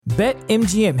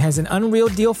BetMGM has an unreal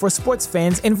deal for sports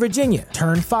fans in Virginia.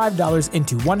 Turn $5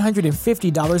 into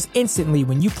 $150 instantly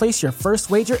when you place your first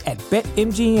wager at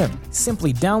BetMGM.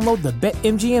 Simply download the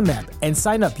BetMGM app and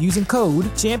sign up using code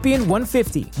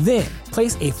Champion150. Then,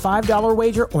 place a $5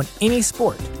 wager on any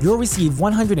sport. You'll receive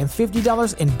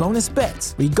 $150 in bonus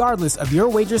bets, regardless of your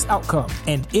wager's outcome.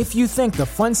 And if you think the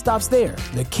fun stops there,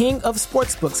 the King of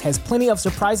Sportsbooks has plenty of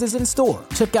surprises in store.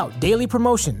 Check out daily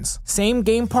promotions,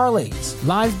 same-game parlays,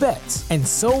 live bets, and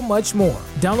so much more.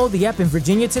 Download the app in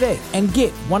Virginia today and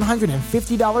get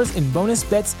 $150 in bonus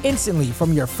bets instantly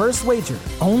from your first wager.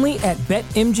 Only at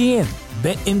BetMGM.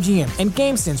 BetMGM and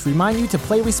GameSense remind you to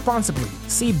play responsibly.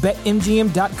 See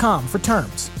BetMGM.com for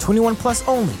terms. 21 plus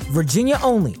only. Virginia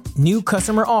only. New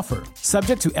customer offer.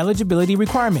 Subject to eligibility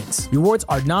requirements. Rewards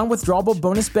are non-withdrawable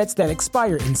bonus bets that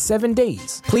expire in 7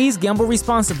 days. Please gamble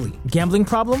responsibly. Gambling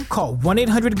problem? Call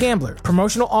 1-800-GAMBLER.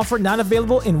 Promotional offer not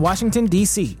available in Washington,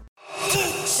 D.C.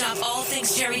 Shop all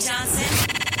things Cherry Johnson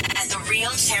at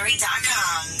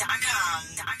therealcherry.com.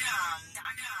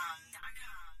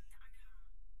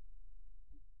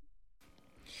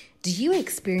 Do you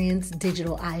experience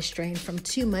digital eye strain from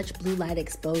too much blue light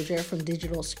exposure from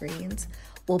digital screens?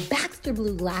 Well, Baxter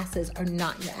Blue glasses are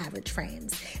not your average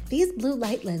frames. These blue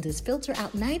light lenses filter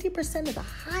out 90% of the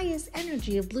highest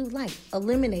energy of blue light,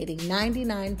 eliminating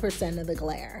 99% of the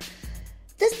glare.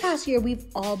 This past year, we've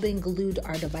all been glued to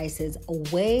our devices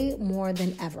way more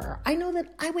than ever. I know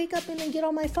that I wake up and then get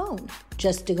on my phone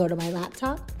just to go to my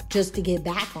laptop, just to get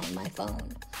back on my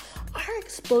phone. Our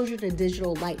exposure to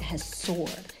digital light has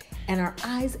soared, and our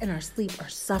eyes and our sleep are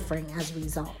suffering as a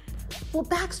result. Well,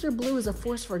 Baxter Blue is a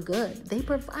force for good. They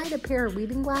provide a pair of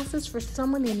reading glasses for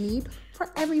someone in need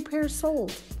for every pair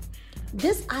sold.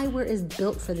 This eyewear is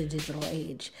built for the digital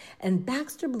age, and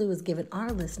Baxter Blue has given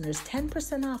our listeners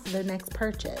 10% off of their next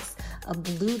purchase of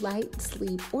blue light,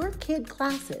 sleep, or kid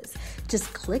glasses.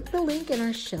 Just click the link in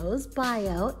our show's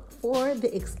bio for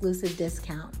the exclusive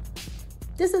discount.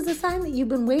 This is a sign that you've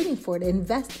been waiting for to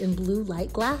invest in blue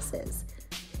light glasses.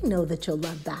 We know that you'll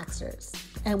love Baxters,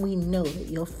 and we know that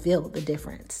you'll feel the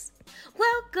difference.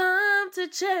 Welcome to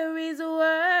Cherry's World.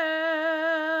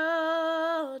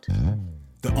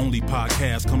 The only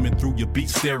podcast coming through your beat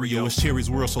stereo is Cherry's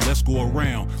World, so let's go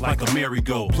around like a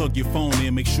merry-go. Plug your phone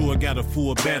in, make sure it got a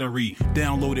full battery.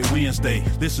 Download it Wednesday,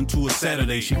 listen to it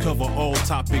Saturday. She cover all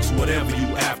topics, whatever you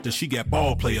after. She got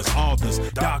ball players, authors,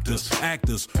 doctors,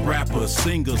 actors, rappers,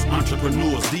 singers,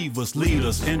 entrepreneurs, divas,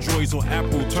 leaders. Androids or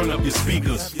Apple, turn up your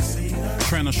speakers.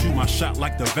 Trying to shoot my shot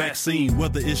like the vaccine.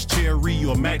 Whether it's Cherry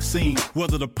or Maxine,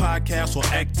 whether the podcast or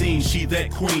acting, she that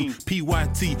queen.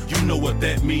 PYT, you know what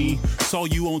that mean. Saw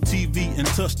you on TV and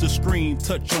touch the screen.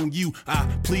 Touch on you, I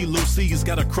plead Lucy's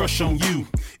got a crush on you.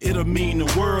 It'll mean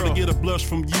the world to get a blush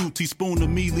from you. Teaspoon to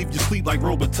me, leave you sleep like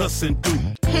Robitussin do.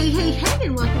 Hey,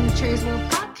 and welcome to Cherry's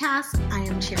World Podcast. I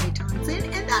am Cherry Thompson,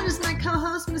 and that is my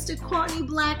co-host, Mr. Courtney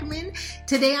Blackman.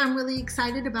 Today, I'm really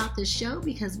excited about this show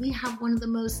because we have one of the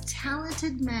most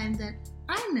talented men that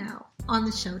I know on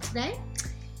the show today.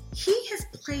 He has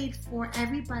played for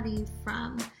everybody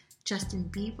from Justin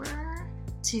Bieber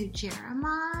to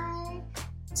Jeremih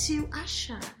to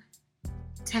Usher,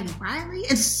 Teddy Riley,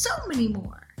 and so many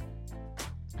more.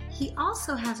 He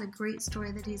also has a great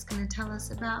story that he's going to tell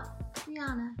us about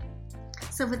Rihanna.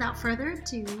 So without further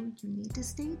ado, you need to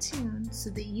stay tuned so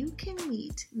that you can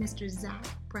meet Mr. Zac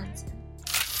Brunson.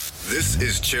 This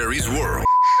is Cherry's World.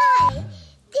 Hi,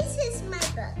 this is my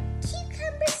book.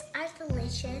 Cucumbers are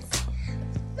delicious.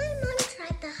 My mom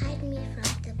tried to hide me from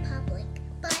the public,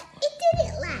 but it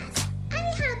didn't last. I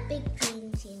have big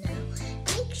dreams, you know.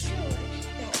 Make sure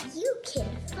that you can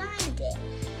find it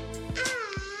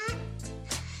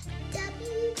at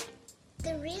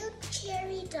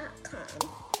therealcherry.com.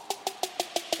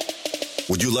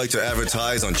 Would you like to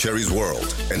advertise on Cherry's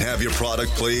World and have your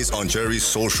product placed on Cherry's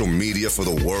social media for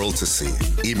the world to see?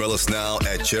 Email us now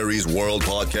at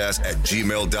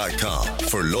cherrysworldpodcast@gmail.com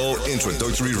for low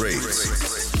introductory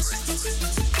rates.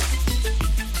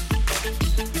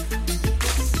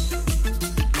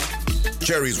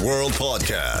 Cherry's World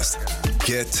Podcast.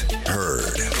 Get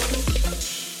heard.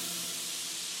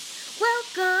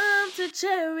 Welcome to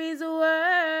Cherry's World.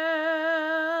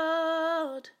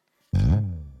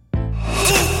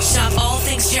 Shop all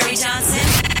things Cherry Johnson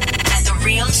at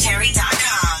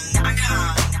therealcherry.com.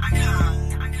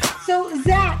 So,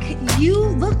 Zac, you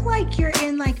look like you're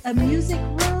in like a music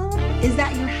room. Is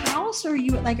that your house, or are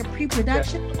you at like a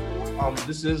pre-production?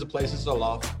 This is a place. It's a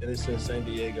loft, and it's in San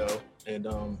Diego. And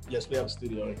yes, we have a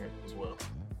studio in here as well.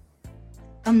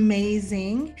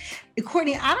 Amazing.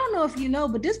 Courtney, I don't know if you know,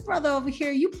 but this brother over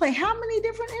here, you play how many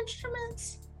different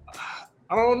instruments?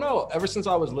 I don't know. Ever since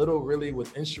I was little, really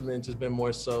with instruments, it's been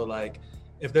more so like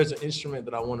if there's an instrument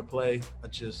that I want to play, I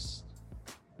just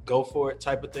go for it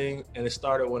type of thing. And it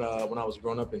started when I was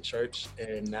growing up in church,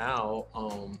 and now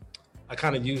I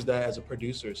kind of use that as a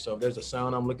producer. So if there's a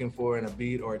sound I'm looking for in a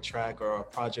beat or a track or a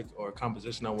project or a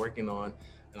composition I'm working on,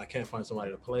 and I can't find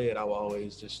somebody to play it, I will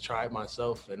always just try it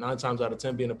myself. And 9 times out of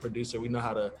 10, being a producer, we know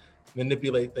how to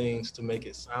manipulate things to make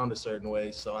it sound a certain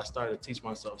way. So I started to teach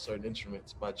myself certain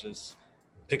instruments by just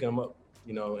picking them up,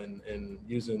 and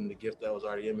using the gift that was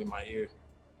already in me, my ear.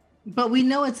 But we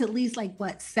know it's at least like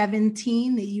what,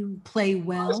 17 that you play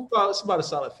well. It's about a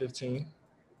solid 15.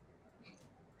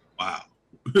 Wow.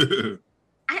 I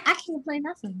can't play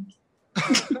nothing.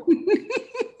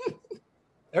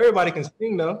 Everybody can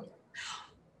sing though.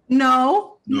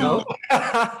 No. No,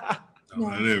 not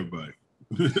everybody.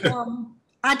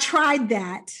 I tried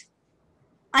that.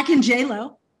 I can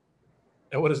J-Lo.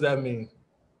 And what does that mean?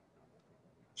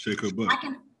 Shake her butt.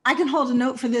 I can hold a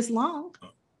note for this long.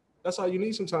 That's all you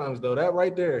need sometimes, though. That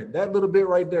right there, that little bit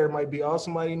right there might be all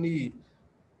somebody need.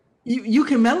 You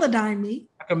can melodyne me.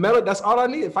 I can melody. That's all I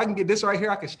need. If I can get this right here,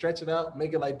 I can stretch it out,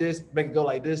 make it like this, make it go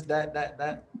like this,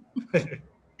 that.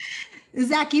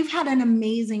 Zac, you've had an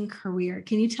amazing career.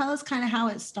 Can you tell us kind of how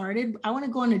it started? I want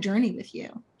to go on a journey with you.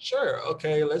 Sure.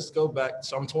 Okay, let's go back.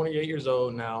 So I'm 28 years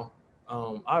old now.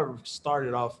 I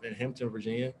started off in Hampton,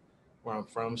 Virginia, where I'm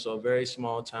from. So a very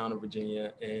small town in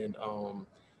Virginia. And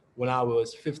when I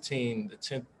was 15,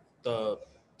 the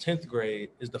 10th grade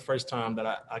is the first time that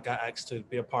I got asked to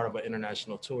be a part of an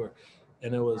international tour.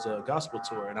 And it was a gospel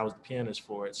tour, and I was the pianist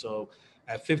for it. So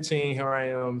at 15, here I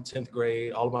am, 10th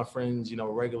grade, all of my friends,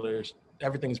 regulars,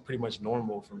 everything's pretty much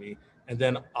normal for me. And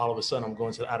then all of a sudden I'm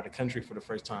going out of the country for the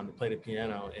first time to play the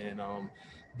piano. And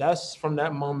that's from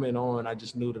that moment on, I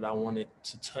just knew that I wanted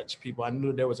to touch people. I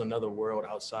knew there was another world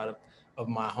outside of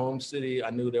my home city.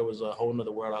 I knew there was a whole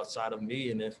nother world outside of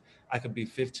me. And if I could be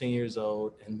 15 years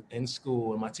old and in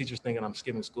school, and my teacher's thinking I'm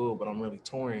skipping school, but I'm really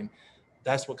touring,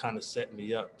 that's what kind of set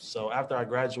me up. So after I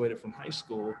graduated from high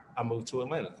school, I moved to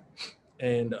Atlanta.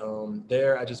 And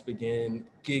there I just began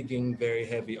gigging very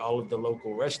heavy, all of the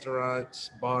local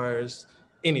restaurants, bars,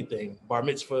 anything, bar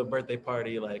mitzvah, birthday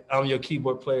party, like I'm your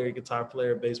keyboard player, guitar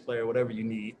player, bass player, whatever you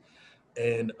need.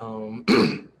 And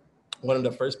one of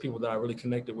the first people that I really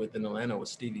connected with in Atlanta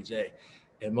was Stevie J.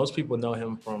 And most people know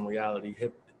him from reality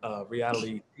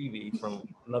TV, from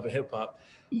Love and Hip Hop.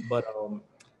 But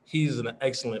he's an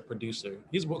excellent producer.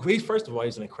 He's first of all,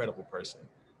 he's an incredible person.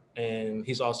 And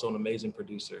he's also an amazing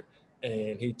producer.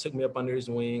 And he took me up under his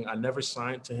wing. I never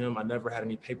signed to him. I never had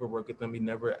any paperwork with him. He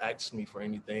never asked me for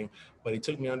anything, but he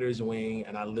took me under his wing,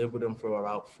 and I lived with him for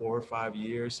about 4 or 5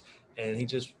 years. And he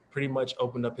just pretty much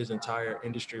opened up his entire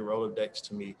industry Rolodex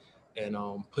to me, and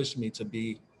pushed me to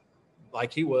be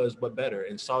like he was, but better,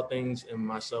 and saw things in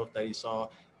myself that he saw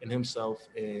in himself.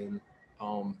 And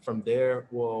from there,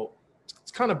 well,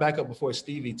 it's kind of back up before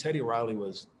Stevie. Teddy Riley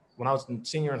was, when I was a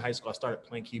senior in high school, I started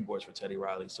playing keyboards for Teddy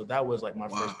Riley. So that was like my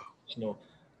first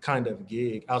kind of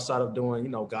gig outside of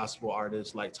doing, gospel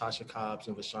artists like Tasha Cobbs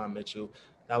and Vashawn Mitchell.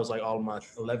 That was like all of my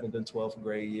 11th and 12th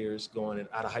grade years going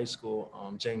out of high school.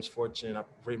 James Fortune, I've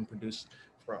written, produced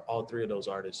for all 3 of those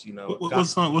artists, What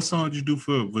song did you do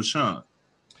for Vashawn?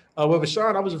 With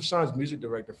Vashawn, I was Vashawn's music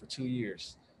director for 2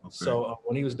 years. Okay. So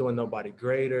when he was doing Nobody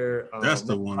Greater, that's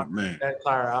the one, man. That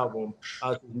entire album, I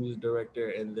was his music director.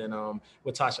 And then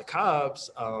with Tasha Cobbs,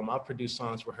 I produced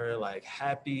songs for her like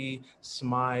Happy,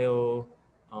 Smile.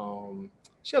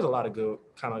 She has a lot of good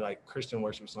kind of like Christian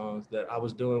worship songs that I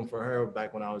was doing for her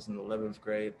back when I was in the 11th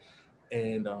grade.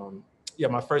 And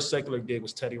my first secular gig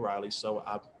was Teddy Riley. So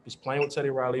I was playing with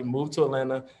Teddy Riley, moved to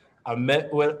Atlanta. I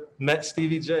met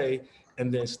Stevie J,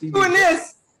 and then Stevie. Doing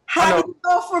this. How do you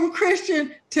go from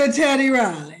Christian to Teddy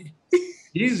Riley?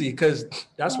 Easy, because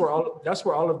that's where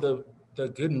all of the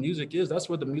good music is. That's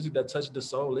where the music that touches the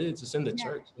soul is. It's in the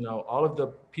church. All of the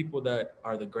people that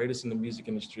are the greatest in the music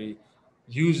industry,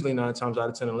 usually 9 times out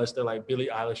of 10, unless they're like Billie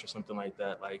Eilish or something like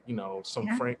that, like, some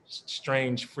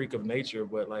strange freak of nature.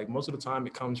 But like most of the time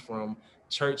it comes from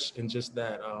church and just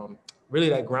that, really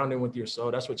that grounding with your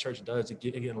soul. That's what church does. It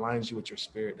aligns you with your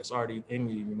spirit that's already in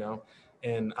you,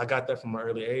 And I got that from an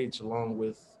early age, along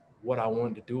with what I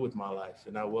wanted to do with my life,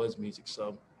 and that was music.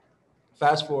 So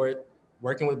fast forward,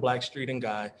 working with Blackstreet and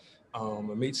Guy, I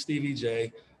meet Stevie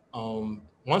J.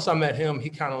 Once I met him, he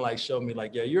kind of like showed me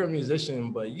like, yeah, you're a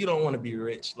musician, but you don't want to be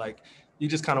rich. Like, you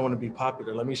just kind of want to be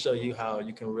popular. Let me show you how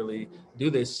you can really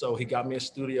do this. So he got me a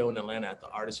studio in Atlanta at the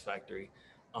Artist Factory,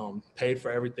 paid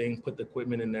for everything, put the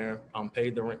equipment in there,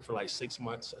 paid the rent for like 6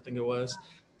 months, I think it was.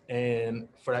 And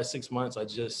for that 6 months, I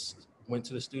just went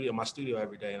to my studio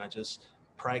every day, and I just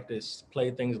practice, play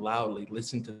things loudly,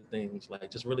 listen to things, like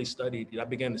just really studied. I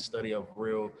began to study of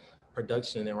real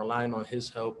production and relying on his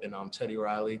help and Teddy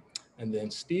Riley. And then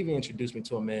Stevie introduced me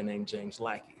to a man named James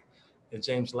Lackey. And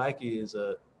James Lackey is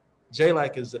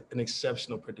J-Lack is an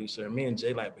exceptional producer. And me and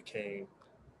J-Lack became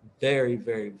very,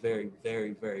 very, very,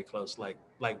 very, very close, like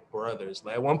brothers.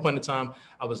 Like at one point in time,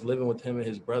 I was living with him and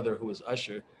his brother, who was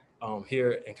Usher,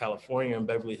 here in California in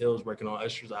Beverly Hills, working on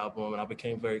Usher's album, and I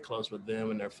became very close with them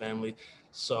and their family.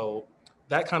 So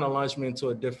that kind of launched me into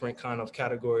a different kind of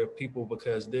category of people,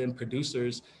 because then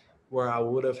producers, where I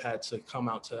would have had to come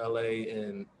out to LA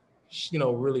and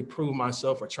really prove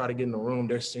myself or try to get in the room,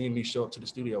 they're seeing me show up to the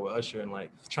studio with Usher and like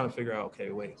trying to figure out,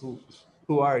 okay, wait,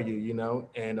 who are you,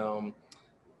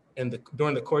 and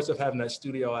during the course of having that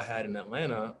studio I had in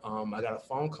Atlanta, I got a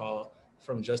phone call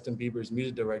from Justin Bieber's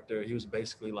music director. He was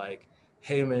basically like,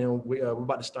 hey man, we're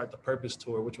about to start the Purpose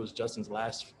Tour, which was Justin's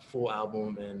last full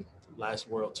album and last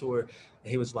world tour.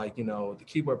 And he was like, the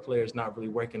keyboard player is not really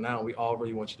working out. We all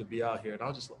really want you to be out here. And I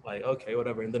was just like, okay,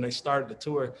 whatever. And then they started the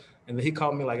tour. And then he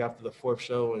called me like after the fourth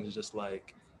show and was just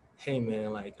like, hey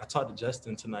man, like I talked to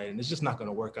Justin tonight and it's just not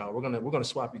gonna work out. We're gonna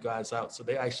swap you guys out. So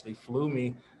they actually flew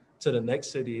me to the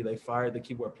next city. They fired the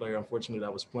keyboard player, unfortunately,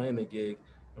 that was playing the gig.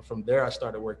 And from there, I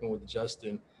started working with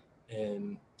Justin.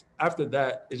 And after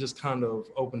that, it just kind of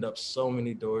opened up so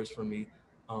many doors for me.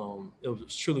 It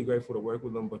was truly grateful to work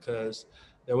with him, because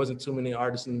there wasn't too many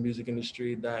artists in the music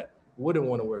industry that wouldn't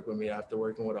want to work with me after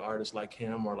working with an artist like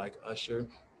him or like Usher.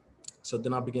 So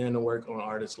then I began to work on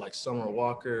artists like Summer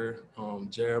Walker,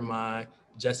 Jeremih,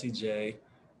 Jessie J,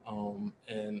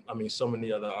 and I mean, so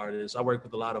many other artists. I worked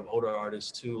with a lot of older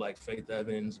artists too, like Faith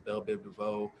Evans, Belle Biv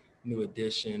DeVoe, New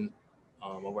Edition.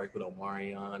 I worked with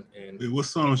Omarion. And hey, what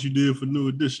songs you did for New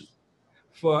Edition?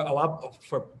 For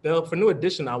New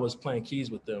Edition, I was playing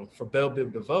keys with them. For Belle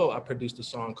Biv DeVoe, I produced a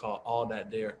song called All That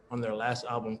There on their last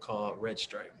album called Red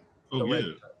Stripe. Oh, yeah. Red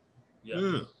Stripe.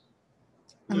 Yeah.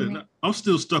 Yeah, I'm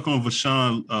still stuck on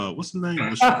Vashawn. What's the name?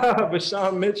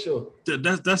 Vashawn Mitchell.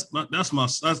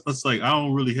 That's like I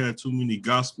don't really have too many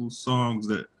gospel songs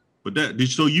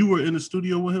so you were in the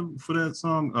studio with him for that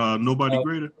song, Nobody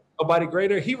Greater? Nobody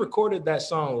Greater. He recorded that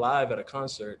song live at a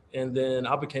concert, and then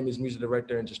I became his music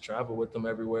director and just traveled with him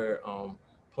everywhere,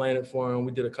 playing it for him.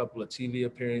 We did a couple of TV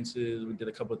appearances. We did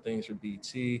a couple of things for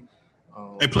BT.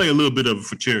 Hey, play a little bit of it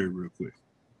for Cherry real quick.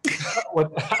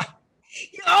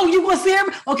 Oh, you gonna see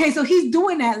him? Okay, so he's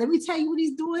doing that. Let me tell you what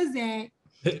he's doing, Zach.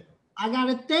 I got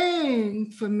a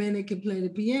thing for men that can play the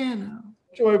piano.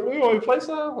 You want me to play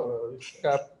some?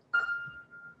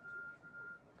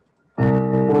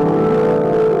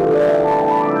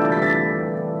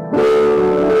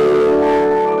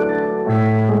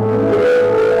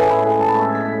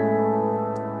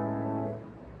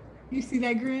 You see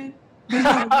that grin?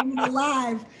 Women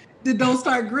alive that don't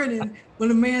start grinning when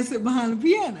a man sit behind the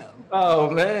piano. Oh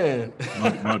man.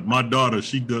 my daughter,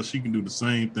 she can do the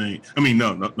same thing. I mean,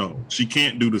 no. She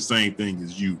can't do the same thing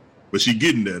as you, but she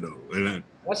getting there though. And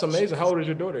that's amazing. How old is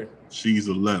your daughter? She's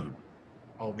 11.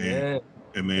 Oh man.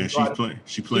 And man, she's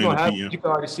playing the piano. You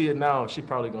can already see it now. She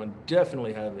probably gonna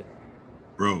definitely have it.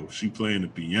 Bro, she playing the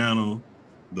piano,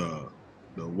 the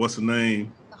what's the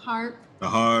name? The harp. The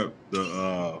harp,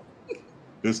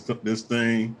 this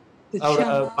thing.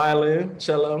 Violin,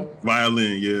 cello.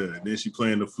 Violin, yeah. And then she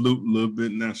playing the flute a little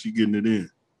bit. Now she getting it in.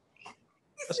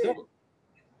 That's good.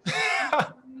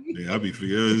 Yeah, I be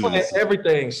forgetting.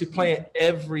 Everything. She playing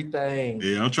everything.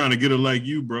 Yeah, I'm trying to get her like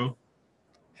you, bro.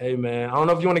 Hey man, I don't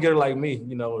know if you want to get her like me.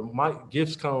 My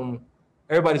gifts come.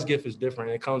 Everybody's gift is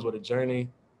different. It comes with a journey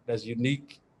that's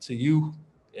unique to you.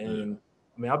 And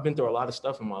I mean, I've been through a lot of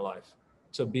stuff in my life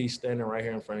to be standing right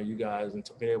here in front of you guys and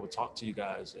to be able to talk to you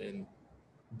guys and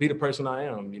be the person I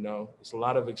am. It's a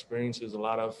lot of experiences, a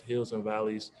lot of hills and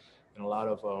valleys, and a lot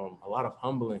of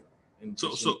humbling. And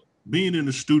so being in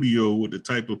the studio with the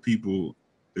type of people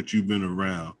that you've been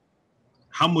around,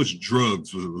 how much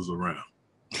drugs was around?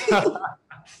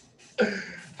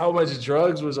 How much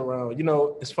drugs was around?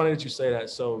 It's funny that you say that.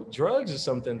 So drugs is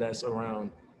something that's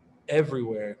around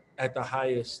everywhere at the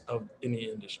highest of any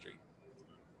industry.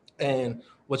 And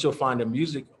what you'll find in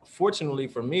music, fortunately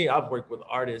for me, I've worked with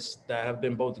artists that have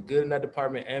been both good in that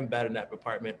department and bad in that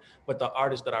department. But the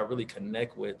artists that I really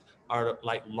connect with are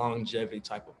like longevity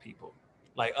type of people.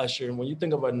 Like Usher. And when you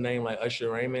think of a name like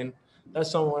Usher Raymond, that's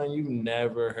someone you've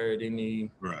never heard any.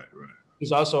 Right.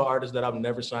 He's also an artist that I've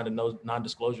never signed a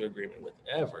non-disclosure agreement with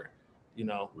ever,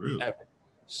 Really? Ever.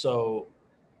 So,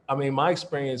 I mean, my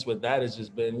experience with that has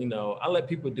just been, I let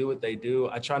people do what they do.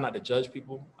 I try not to judge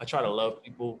people. I try to love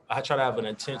people. I try to have an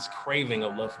intense craving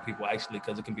of love for people, actually,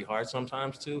 because it can be hard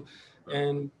sometimes too.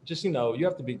 And just, you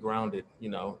have to be grounded,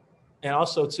 And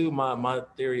also too, my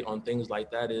theory on things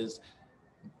like that is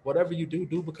whatever you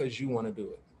do because you want to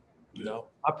do it.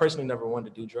 I personally never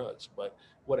wanted to do drugs, but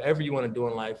whatever you want to do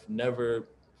in life, never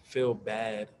feel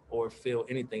bad or feel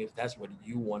anything if that's what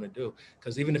you want to do.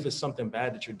 Because even if it's something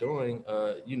bad that you're doing,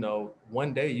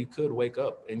 one day you could wake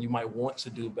up and you might want to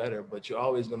do better, but you're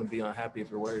always going to be unhappy if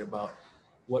you're worried about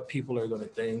what people are going to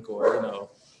think or,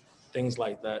 things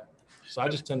like that. So I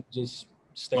just tend to just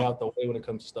stay out the way when it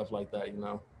comes to stuff like that,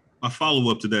 My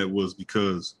follow-up to that was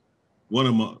because one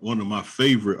of my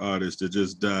favorite artists that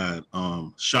just died,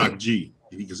 Shock G,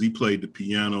 because he played the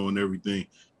piano and everything.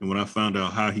 And when I found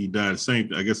out how he died,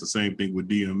 I guess the same thing with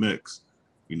DMX.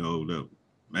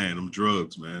 Them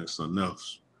drugs, man, it's something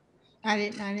else. I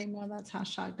didn't know that's how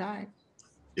Shock died.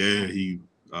 Yeah, he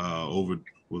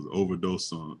was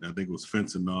overdosed on, I think it was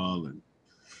fentanyl, and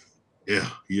yeah,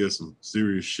 he had some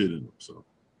serious shit in him. So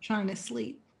trying to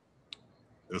sleep.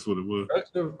 That's what it was.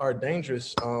 Drugs are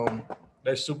dangerous.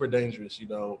 They're super dangerous.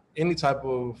 Any type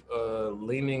of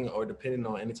leaning or depending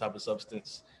on any type of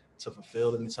substance to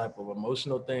fulfill any type of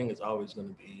emotional thing is always going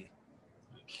to be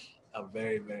a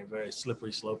very, very, very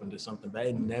slippery slope into something bad.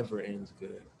 It never ends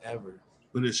good, ever.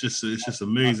 But it's just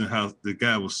amazing how the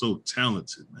guy was so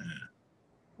talented, man.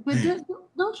 But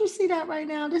don't you see that right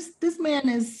now? This man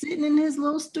is sitting in his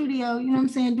little studio, you know what I'm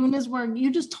saying, doing his work. You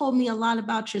just told me a lot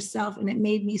about yourself and it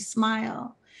made me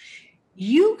smile.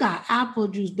 You got apple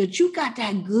juice, but you got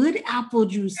that good apple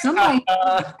juice. Somebody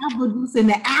put apple juice in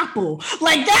the apple.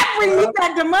 Like that brings me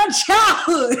back to my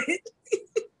childhood.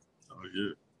 Oh,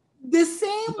 yeah. The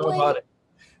same way.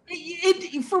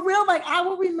 It for real, like I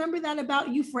will remember that about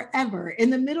you forever. In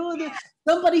the middle of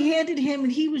somebody handed him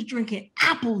and he was drinking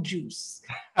apple juice.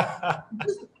 But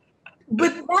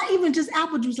not even just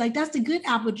apple juice, like that's the good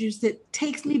apple juice that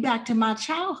takes me back to my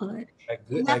childhood.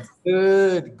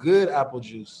 Good apple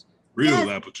juice. Real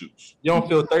apple juice. You don't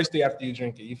feel thirsty after you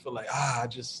drink it. You feel like, I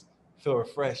just feel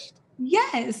refreshed.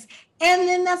 Yes. And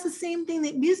then that's the same thing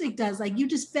that music does. Like you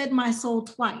just fed my soul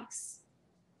twice,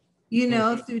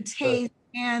 through taste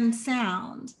and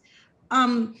sound.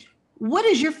 What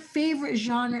is your favorite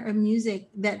genre of music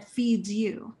that feeds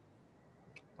you?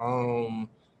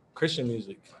 Christian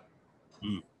music.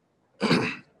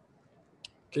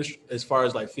 As far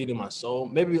as like feeding my soul,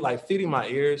 maybe like feeding my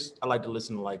ears, I like to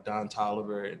listen to like Don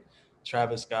Toliver and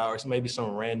Travis Scott, or maybe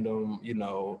some random,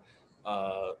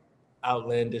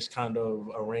 outlandish kind of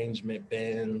arrangement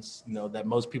bands, that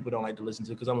most people don't like to listen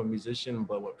to because I'm a musician.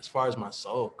 But as far as my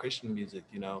soul, Christian music,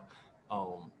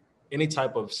 any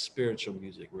type of spiritual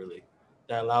music really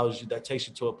that takes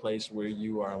you to a place where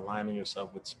you are aligning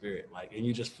yourself with spirit, and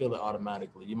you just feel it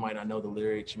automatically. You might not know the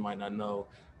lyrics, you might not know,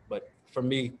 but for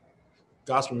me,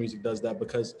 gospel music does that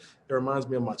because it reminds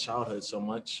me of my childhood so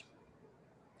much.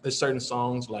 There's certain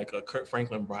songs like a Kirk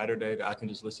Franklin Brighter Day that I can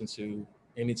just listen to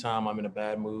anytime I'm in a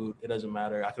bad mood. It doesn't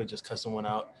matter. I could just cuss someone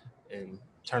out and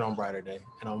turn on Brighter Day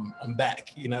and I'm back,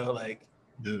 Yeah.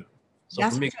 So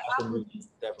that's for me, gospel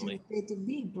music definitely. It to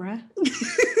be, bruh.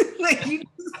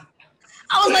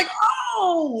 I was like,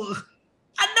 oh,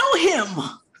 I know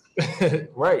him.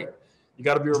 Right. You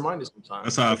got to be reminded sometimes.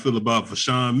 That's how I feel about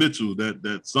Vashawn Mitchell,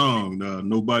 that song,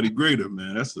 Nobody Greater,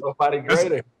 man. Nobody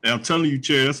Greater. I'm telling you,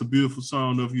 Cherry, that's a beautiful song. I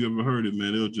don't know if you ever heard it,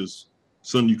 man. It'll just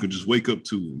something you can just wake up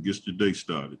to and get your day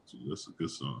started. That's a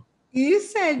good song. You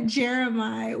said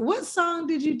Jeremih. What song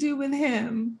did you do with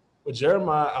him? With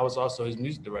Jeremih, I was also his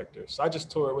music director. So I just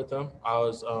toured with him. I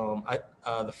was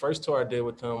the first tour I did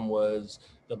with him was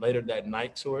the Later That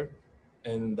Night tour.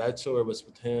 And that tour was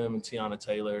with him and Tiana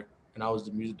Taylor. And I was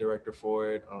the music director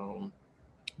for it.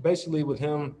 Basically with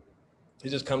him, he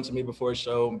just come to me before a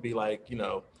show and be like,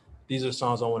 these are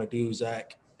songs I want to do,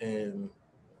 Zach. And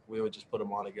we would just put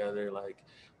them all together.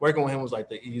 Working with him was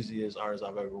the easiest artist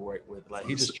I've ever worked with.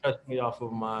 He just trusted me off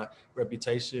of my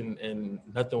reputation and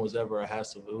nothing was ever a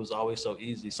hassle. It was always so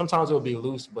easy. Sometimes it would be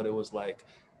loose, but it was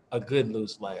a good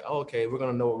loose, okay, we're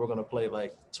going to know what we're going to play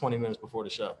 20 minutes before the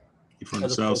show. You're from the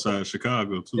south side of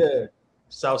Chicago too. Yeah.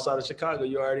 South side of Chicago,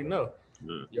 you already know.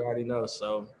 Yeah. You already know.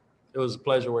 So it was a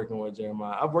pleasure working with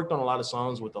Jeremih. I've worked on a lot of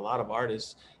songs with a lot of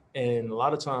artists, and a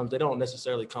lot of times they don't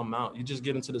necessarily come out. You just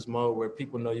get into this mode where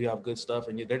people know you have good stuff,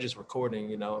 and they're just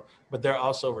recording, but they're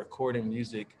also recording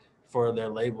music for their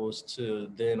labels to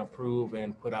then approve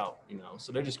and put out,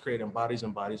 So they're just creating bodies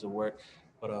and bodies of work.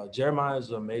 But Jeremih is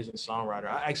an amazing songwriter.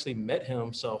 I actually met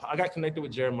him. So I got connected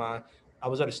with Jeremih. I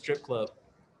was at a strip club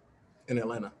in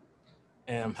Atlanta.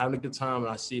 And I'm having a good time,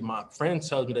 and I see my friend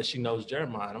tells me that she knows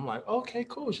Jeremih, and I'm like, okay,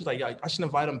 cool. She's like, yeah, I should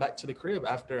invite him back to the crib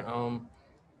after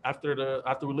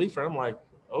we leave her. I'm like,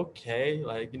 okay,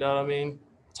 you know what I mean?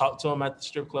 talked to him at the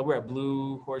strip club. We're at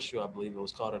Blue Horseshoe, I believe it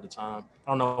was called at the time.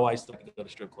 I don't know why I used to go to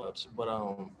strip clubs, but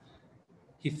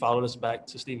he followed us back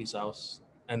to Stevie's house,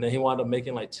 and then he wound up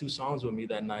making like 2 songs with me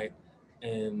that night.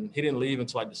 And he didn't leave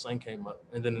until like the sun came up.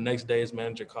 And then the next day, his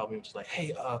manager called me and was like,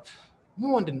 "Hey, we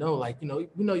wanted to know, like,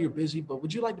 we know you're busy, but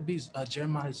would you like to be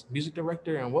Jeremiah's music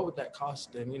director? And what would that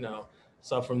cost?" And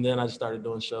so from then I just started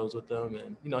doing shows with him.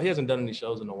 And he hasn't done any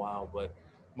shows in a while, but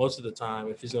most of the time,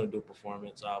 if he's going to do a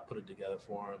performance, I'll put it together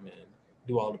for him and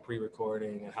do all the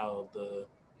pre-recording and how the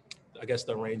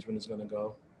arrangement is going to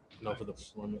go, for the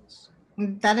performance.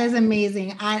 That is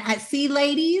amazing. I see,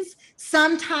 ladies,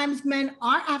 sometimes men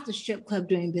are at the strip club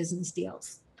doing business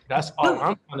deals. That's all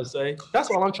I'm trying to say. That's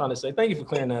all I'm trying to say. Thank you for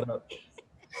clearing that up.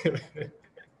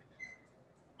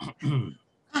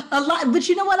 A lot, but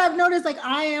you know what I've noticed? Like,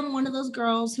 I am one of those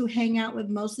girls who hang out with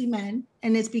mostly men,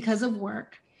 and it's because of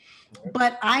work.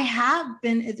 But I have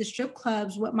been at the strip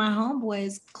clubs with my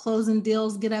homeboys, closing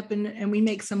deals, get up and we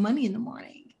make some money in the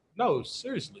morning. No,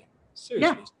 seriously.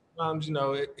 Yeah. Sometimes,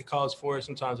 it calls for it.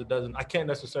 Sometimes it doesn't. I can't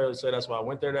necessarily say that's why I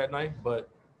went there that night, but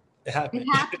it happened. It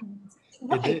happens.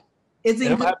 It did.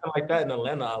 It happened like that in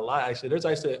Atlanta a lot, actually. There's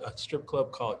actually a strip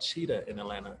club called Cheetah in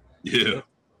Atlanta. Yeah.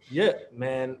 Yeah,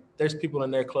 man. There's people in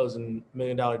there closing $1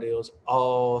 million deals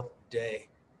all day.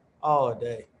 All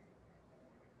day.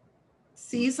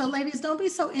 See, so ladies, don't be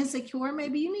so insecure.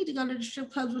 Maybe you need to go to the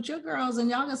strip clubs with your girls and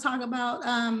y'all can talk about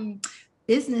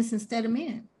business instead of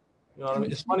men. You know what I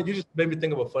mean? It's funny. You just made me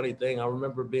think of a funny thing. I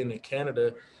remember being in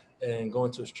Canada and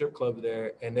going to a strip club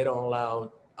there, and they don't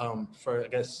allow, for, I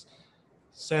guess,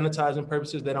 sanitizing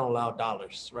purposes, they don't allow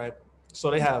dollars, right? So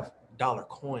they have dollar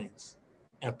coins,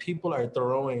 and people are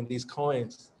throwing these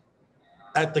coins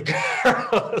at the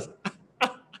girls.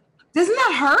 Doesn't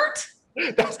that hurt?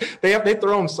 They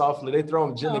throw them softly. They throw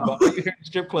them gently. But you hear the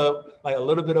strip club, like a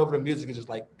little bit over the music, is just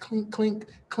like clink, clink,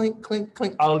 clink, clink,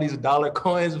 clink. All of these dollar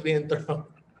coins being thrown.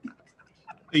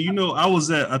 Hey,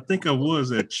 I think I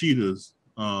was at Cheetah's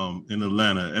in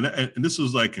Atlanta, and this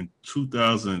was like in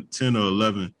 2010 or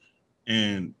 11,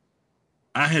 and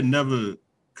I had never,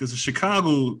 because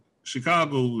Chicago,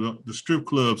 the strip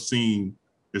club scene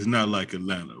is not like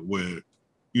Atlanta, where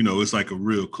it's like a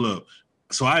real club.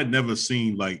 So I had never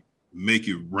seen like make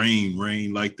it rain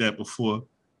like that before.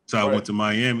 So I went to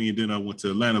Miami and then I went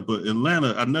to Atlanta. But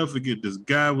Atlanta, I never forget, this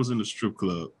guy was in the strip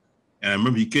club. And I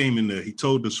remember he came in there, he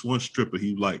told this one stripper,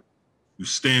 he like, "You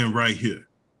stand right here."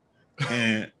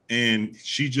 And I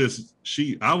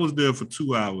was there for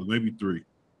 2 hours, maybe 3.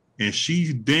 And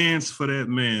she danced for that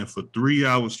man for 3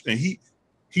 hours. And he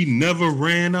never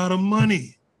ran out of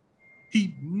money.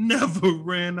 He never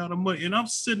ran out of money. And I'm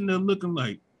sitting there looking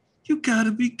like, you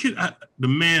gotta be kidding. The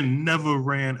man never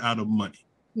ran out of money.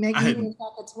 Making it look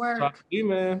like it's work. Talk to you,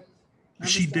 man.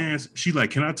 She danced. She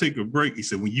like, "Can I take a break?" He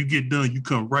said, "When you get done, you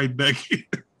come right back here."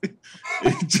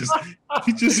 He just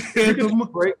had the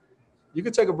break. You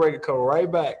can take a break and come right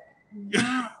back.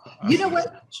 You know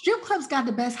what? Strip clubs got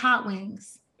the best hot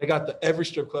wings. Every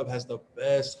strip club has the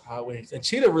best hot wings. And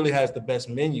Cheetah really has the best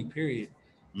menu, period.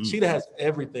 Cheetah has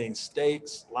everything.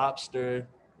 Steaks, lobster.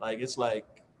 Like, it's like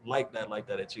that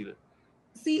at Cheetah.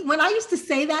 See, when I used to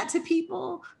say that to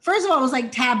people, first of all, it was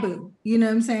like taboo. You know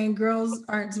what I'm saying? Girls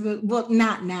aren't, well,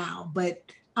 not now, but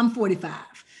I'm 45.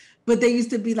 But they used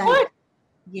to be like, what?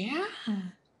 Yeah.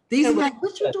 They used to be like,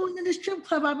 "What you doing in the strip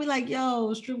club?" I'd be like,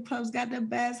 "Yo, strip clubs got the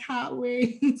best hot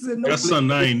wings." That's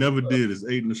something I ain't never did, is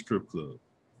ate in the strip club.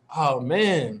 Oh,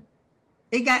 man.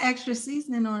 It got extra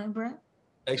seasoning on it, bro.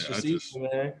 Extra seasoning,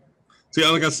 man. See,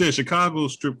 like I said,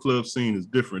 Chicago's strip club scene is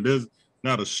different. There's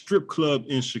not a strip club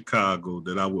in Chicago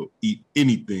that I will eat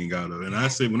anything out of. And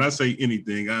when I say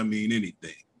anything, I mean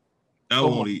anything. I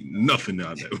won't eat nothing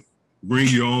out there. Bring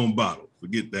your own bottle.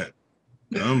 Forget that.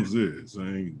 I'm serious.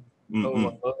 That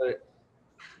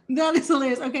is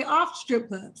hilarious. Okay, off strip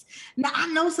clubs. Now, I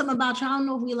know something about you. I don't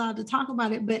know if we're allowed to talk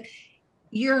about it, but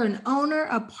you're an owner,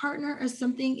 a partner, or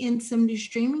something in some new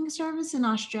streaming service in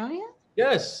Australia?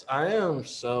 Yes, I am.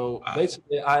 So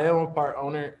basically, I am a part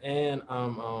owner, and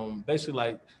basically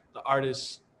like the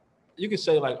artist, you could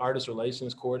say like artist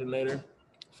relations coordinator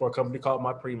for a company called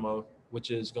My Primo,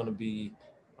 which is going to be,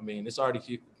 it's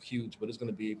already huge, but it's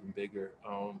going to be even bigger.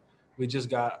 We just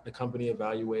got the company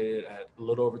evaluated at a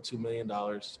little over $2 million,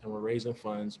 and we're raising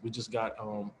funds. We just got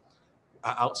an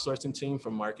outsourcing team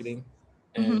from marketing,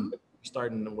 and we're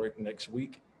starting to work next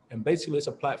week. And basically, it's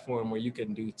a platform where you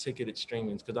can do ticketed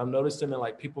streamings. Because I'm noticing that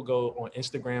like people go on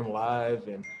Instagram Live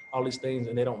and all these things,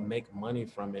 and they don't make money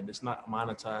from it. It's not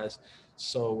monetized.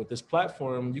 So with this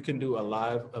platform, you can do a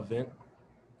live event.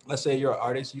 Let's say you're an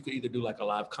artist, you could either do like a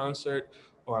live concert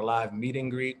or a live meet and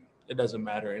greet. It doesn't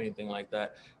matter, anything like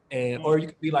that. And or you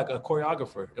could be like a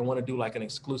choreographer and want to do like an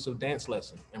exclusive dance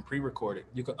lesson and pre-record it.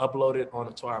 You can upload it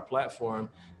onto our platform,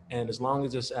 and as long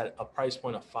as it's at a price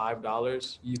point of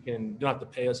 $5, you don't have to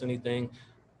pay us anything.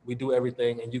 We do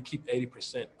everything, and you keep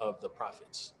 80% of the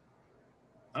profits.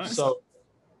 Nice.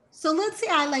 So let's say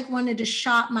I like wanted to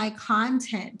shop my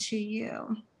content to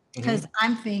you, because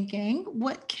I'm thinking,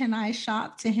 what can I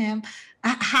shop to him?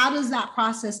 How does that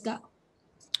process go?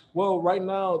 Well, right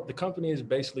now the company is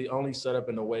basically only set up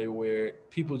in a way where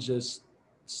people just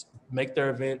make their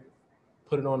event,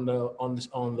 put it on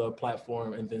the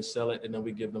platform, and then sell it, and then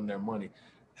we give them their money.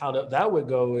 How that would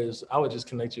go is I would just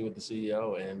connect you with the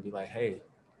CEO and be like, hey,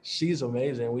 she's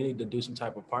amazing. We need to do some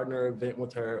type of partner event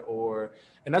with her,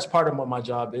 and that's part of what my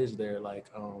job is there. Like,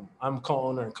 I'm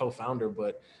co-owner and co-founder,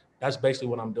 but that's basically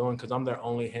what I'm doing because I'm their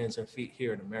only hands and feet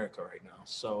here in America right now.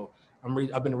 So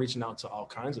I've been reaching out to all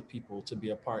kinds of people to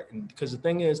be a part. And because the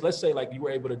thing is, let's say like you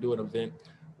were able to do an event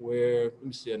where, let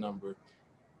me see a number.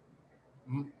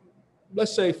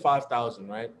 Let's say 5,000,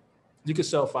 right? You could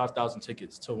sell 5,000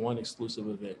 tickets to one exclusive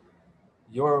event.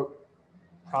 Your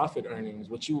profit earnings,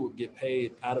 what you would get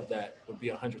paid out of that would be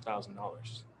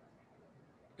 $100,000.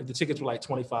 If the tickets were like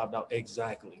 $25,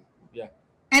 exactly. Yeah.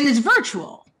 And it's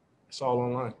virtual. It's all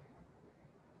online.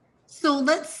 So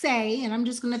let's say, and I'm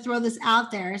just going to throw this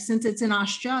out there since it's in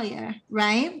Australia,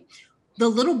 right? The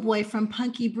little boy from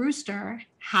Punky Brewster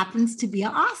happens to be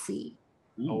an Aussie.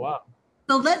 Oh, wow.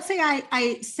 So let's say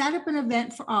I set up an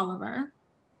event for Oliver,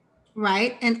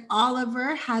 right? And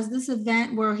Oliver has this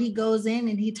event where he goes in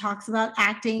and he talks about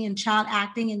acting and child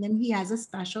acting, and then he has a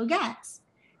special guest.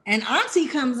 And Auntie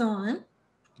comes on.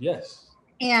 Yes.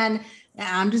 And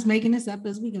I'm just making this up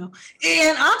as we go.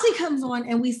 And Auntie comes on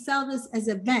and we sell this as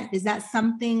an event. Is that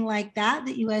something like that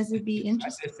you guys would be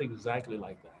interested in? It's exactly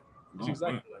like that. It's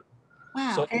exactly like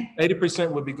that. Wow. So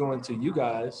 80% would be going to you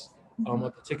guys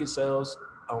with the ticket sales.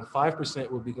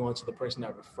 5% would be going to the person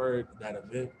that referred that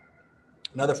event.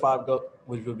 Another 5%,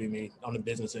 which would be me on the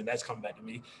business end, that's coming back to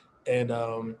me. And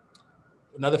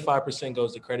another 5%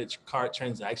 goes to credit card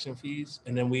transaction fees.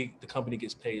 And then the company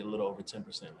gets paid a little over 10%,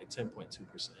 like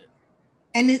 10.2%.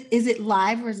 And is it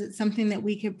live or is it something that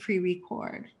we could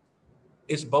pre-record?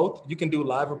 It's both. You can do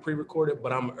live or pre-record it,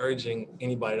 but I'm urging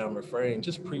anybody that I'm referring,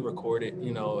 just pre-record it,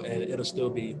 and it'll still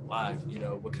be live,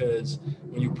 because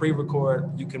when you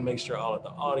pre-record, you can make sure all of the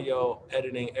audio,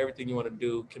 editing, everything you want to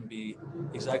do can be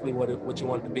exactly what you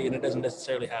want it to be. And it doesn't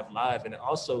necessarily have live. And it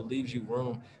also leaves you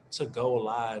room to go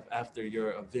live after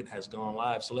your event has gone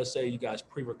live. So let's say you guys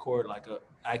pre-record like a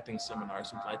acting seminar or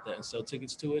something like that and sell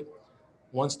tickets to it.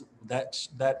 Once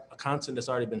that content that's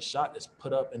already been shot is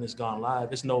put up and it's gone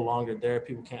live, it's no longer there.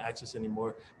 People can't access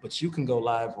anymore, but you can go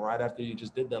live right after you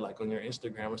just did that, like on your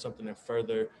Instagram or something, and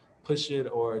further push it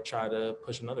or try to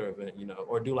push another event,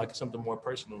 or do like something more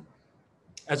personal,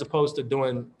 as opposed to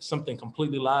doing something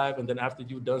completely live. And then after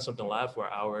you've done something live for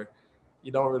an hour,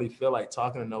 you don't really feel like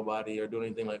talking to nobody or doing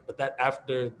anything but that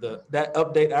after that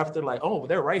update after, like, oh,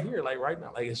 they're right here, like right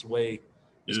now, like it's way,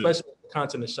 especially if the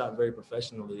content is shot very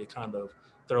professionally, it kind of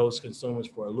throws consumers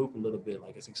for a loop a little bit.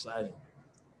 Like, it's exciting.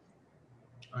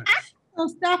 I know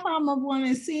stuff I'm gonna want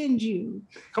to send you.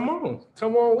 Come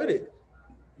on with it.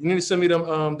 You need to send me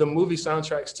the movie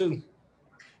soundtracks too.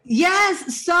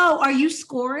 Yes. So are you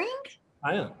scoring?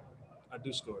 I am. I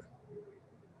do score.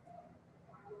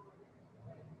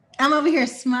 I'm over here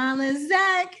smiling.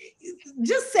 Zach,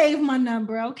 just save my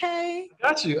number, okay? I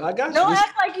got you. Don't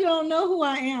act like you don't know who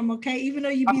I am, okay? Even though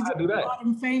you be all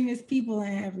them famous people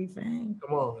and everything.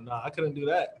 Come on. No, I couldn't do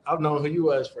that. I've known who you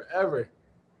was forever.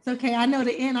 It's okay. I know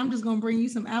the end. I'm just going to bring you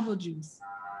some apple juice.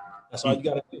 That's all you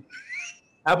got to do.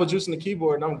 Apple juice and the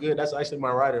keyboard, and I'm good. That's actually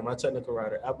my technical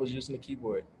writer. Apple juice and the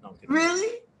keyboard. No, I'm kidding.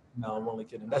 Really? No, I'm only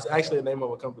kidding. That's actually the name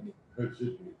of a company.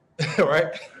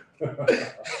 Right?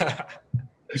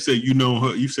 You say you know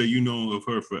her. You say you know of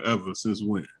her forever. Since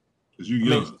when? Because you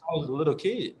young. I was a little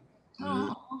kid.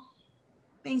 Oh,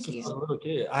 thank you. I was a little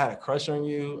kid. I had a crush on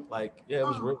you. Like, yeah, it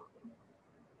was real.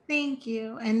 Thank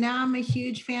you. And now I'm a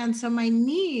huge fan. So my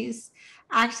niece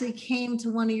actually came to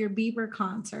one of your Bieber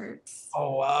concerts.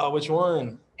 Oh, wow. Which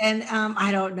one? And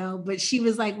I don't know, but she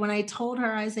was like, when I told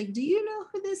her, I was like, do you know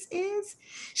who this is?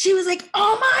 She was like,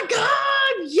 oh my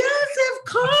God, yes, of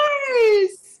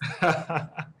course.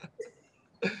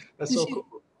 That's so cool.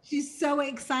 She's so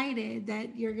excited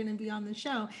that you're going to be on the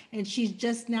show. And she's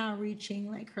just now reaching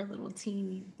like her little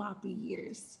teeny boppy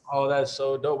years. Oh, that's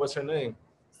so dope. What's her name?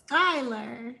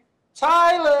 Skylar.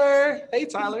 Tyler. Hey,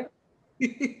 Tyler.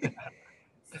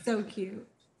 So cute.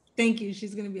 Thank you.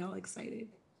 She's going to be all excited.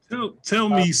 Tell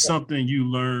me something you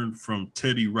learned from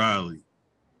Teddy Riley.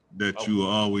 that you will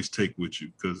always take with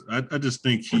you? Because I just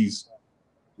think he's,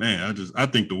 man, I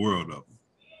think the world of him.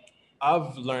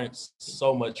 I've learned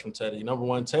so much from Teddy. Number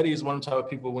one, Teddy is one of the type of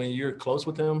people, when you're close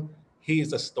with him,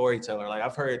 he's a storyteller. Like,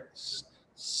 I've heard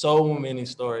so many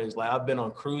stories. Like, I've been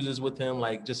on cruises with him,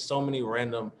 like just so many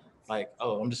random, like,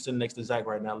 oh, I'm just sitting next to Zac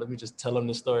right now. Let me just tell him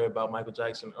the story about Michael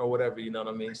Jackson or whatever, you know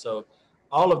what I mean? So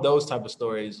all of those type of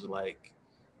stories, like,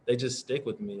 they just stick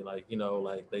with me, like, you know,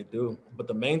 like they do. But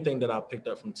the main thing that I picked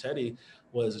up from Teddy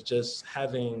was just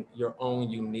having your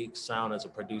own unique sound as a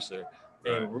producer,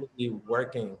 and really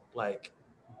working like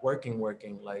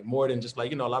more than just, like,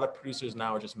 you know, a lot of producers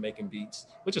now are just making beats,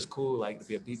 which is cool, like, to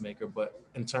be a beat maker. But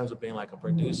in terms of being like a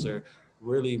producer,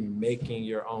 really making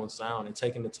your own sound and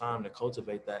taking the time to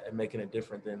cultivate that and making it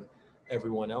different than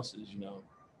everyone else's, you know.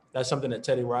 That's something that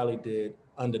Teddy Riley did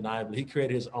undeniably. He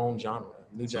created his own genre,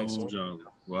 New Jack Swing.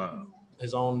 Wow.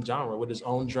 His own genre with his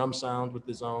own drum sound, with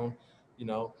his own, you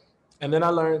know. And then I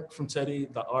learned from Teddy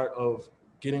the art of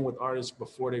getting with artists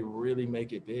before they really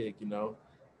make it big, you know.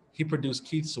 He produced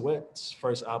Keith Sweat's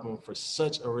first album for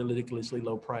such a ridiculously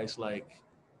low price. Like,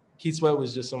 Keith Sweat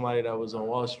was just somebody that was on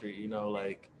Wall Street, you know,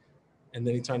 like, and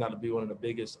then he turned out to be one of the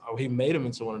biggest, or he made him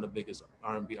into one of the biggest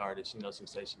R&B artists, you know,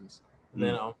 sensations. And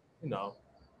then, you know,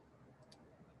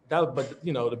 but,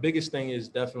 you know, the biggest thing is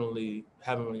definitely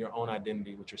having your own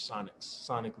identity with your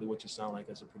sonically, what you sound like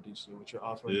as a producer, what you're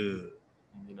offering. Yeah.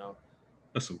 You know,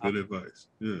 that's some good advice.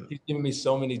 Yeah. He's given me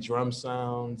so many drum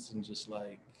sounds and just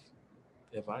like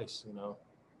advice, you know.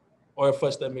 Or it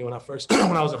fussed at me when I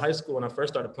was in high school, when I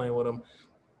first started playing with him,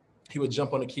 he would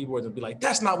jump on the keyboards and be like,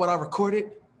 "That's not what I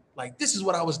recorded. Like, this is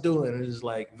what I was doing." And it's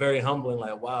like very humbling,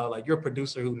 like, wow, like, you're a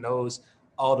producer who knows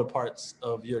all the parts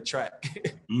of your track.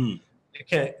 You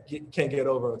can't get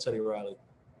over on Teddy Riley.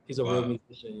 He's a real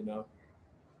musician, you know.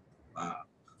 Wow.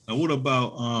 And what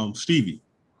about Stevie?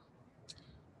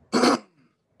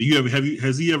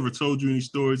 Has he ever told you any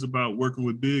stories about working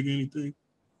with Big or anything?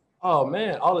 Oh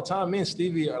man, all the time. Me and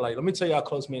Stevie are like, let me tell you how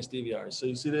close me and Stevie are. So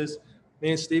you see this? Me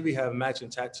and Stevie have matching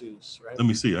tattoos, right? Let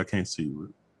me see. I can't see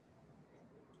you.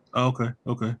 Oh,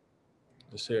 okay.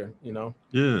 Just here, you know?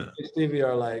 Yeah. Me and Stevie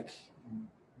are like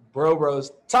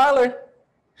bros. Tyler!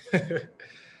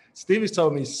 Stevie's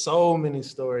told me so many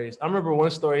stories. I remember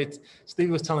one story,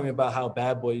 Stevie was telling me about how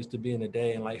Bad Boy used to be in the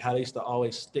day and like how they used to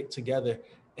always stick together,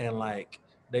 and like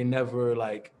they never,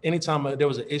 like, anytime there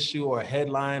was an issue or a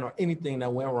headline or anything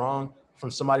that went wrong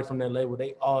from somebody from their label,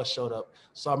 they all showed up.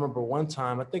 So I remember one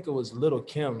time, I think it was Little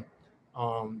Kim,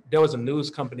 there was a news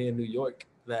company in New York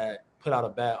that put out a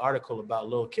bad article about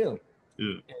Lil' Kim.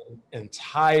 Yeah. And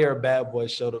entire Bad Boy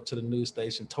showed up to the news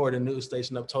station, tore the news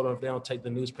station up, told them if they don't take the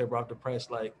newspaper off the press,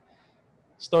 like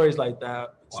stories like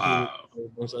that. Wow.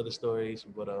 Those other stories.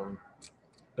 But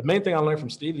the main thing I learned from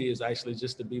Stevie is actually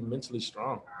just to be mentally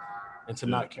strong and to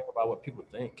not care about what people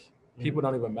think. People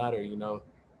don't even matter, you know,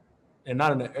 and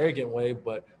not in an arrogant way,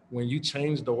 but when you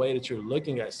change the way that you're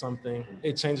looking at something,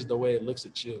 it changes the way it looks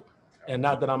at you. And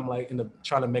not that I'm like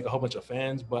trying to make a whole bunch of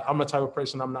fans, but I'm the type of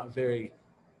person, I'm not very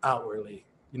outwardly,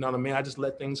 you know what I mean? I just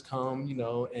let things come, you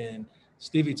know, and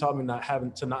Stevie taught me not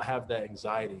to have that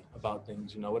anxiety about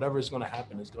things, you know, whatever is going to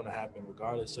happen is going to happen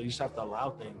regardless. So you just have to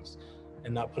allow things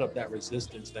and not put up that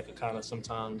resistance that could kind of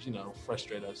sometimes, you know,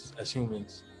 frustrate us as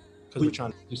humans because we're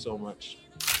trying to do so much.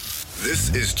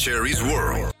 This is Cherry's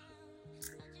World.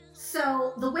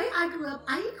 So the way I grew up,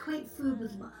 I equate food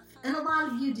with love, and a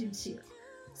lot of you do too.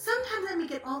 Sometimes I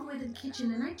make it all the way to the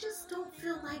kitchen and I just don't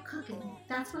feel like cooking.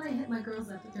 That's when I hit my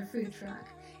girls up with their food truck.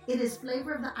 It is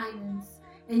Flavor of the Islands,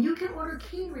 and you can order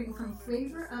catering from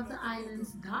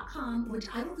flavoroftheislands.com, which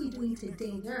I will be doing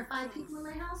today. There are 5 people in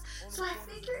my house, so I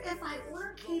figure if I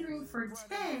order catering for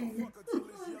 10,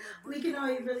 we can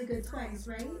all eat really good twice,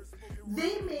 right?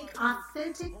 They make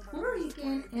authentic Puerto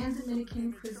Rican and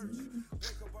Dominican cuisine,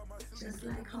 just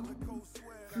like home.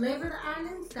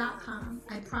 flavoroftheislands.com.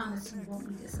 I promise you won't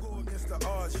be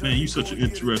disappointed. Man, you such an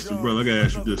interesting brother. I gotta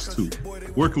ask you this too.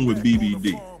 Working with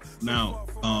BBD. Now,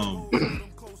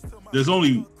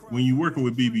 when you're working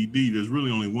with BBD, there's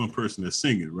really only one person that's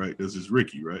singing, right? This is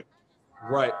Ricky, right?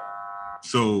 Right.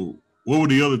 So what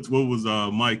was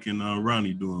Mike and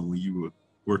Ronnie doing when you were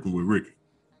working with Ricky?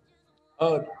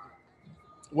 Well,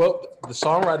 the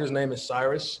songwriter's name is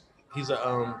Cyrus. He's a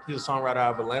songwriter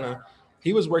out of Atlanta.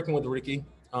 He was working with Ricky.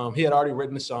 He had already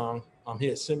written the song. He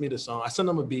had sent me the song. I sent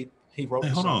him a beat. He wrote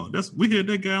the song. Hold on. We had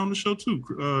that guy on the show too,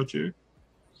 Cherry.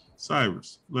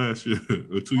 Cyrus last year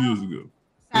or 2 years ago.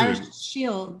 Cyrus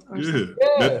Shield or something.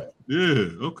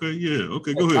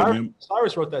 Okay. Go ahead, man.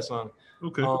 Cyrus wrote that song.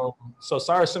 Okay. So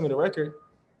Cyrus sent me the record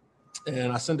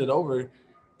and I sent it over,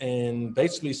 And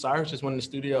basically, Cyrus just went in the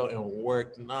studio and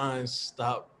worked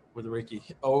nonstop with Ricky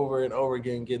over and over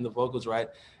again, getting the vocals right.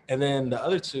 And then the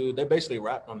other two, they basically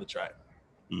rapped on the track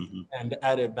and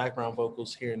added background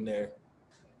vocals here and there.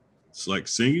 It's like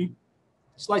singing?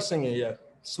 It's like singing, yeah.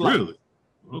 Slight. Really?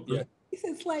 Okay. Yeah. He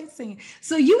said slight singing.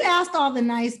 So you asked all the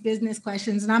nice business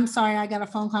questions, and I'm sorry I got a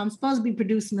phone call. I'm supposed to be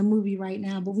producing a movie right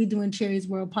now, but we're doing Cherry's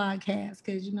World podcast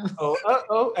because, you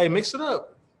know. Hey, mix it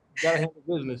up. Gotta handle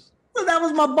business. So that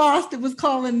was my boss that was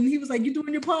calling, and he was like, "You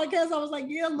doing your podcast?" I was like,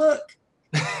 "Yeah, look."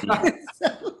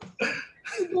 So,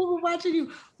 we're watching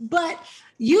you. But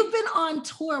you've been on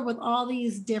tour with all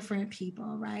these different people,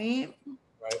 right?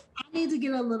 Right. I need to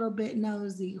get a little bit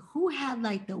nosy. Who had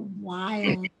like the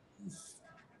wildest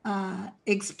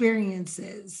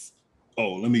experiences?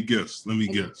 Oh, let me guess.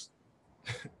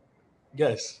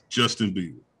 Yes. Justin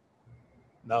Bieber.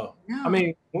 No. I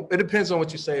mean, it depends on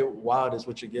what you say. Wild is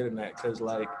what you're getting at, because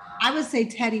like I would say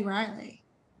Teddy Riley.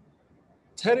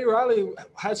 Teddy Riley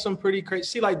had some pretty crazy.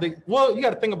 See, like you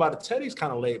got to think about it. Teddy's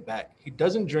kind of laid back. He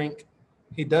doesn't drink.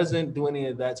 He doesn't do any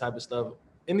of that type of stuff.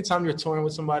 Anytime you're touring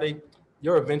with somebody,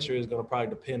 your adventure is going to probably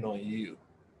depend on you,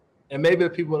 and maybe the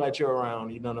people that you're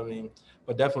around. You know what I mean?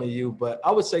 But definitely you. But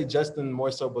I would say Justin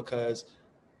more so because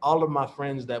all of my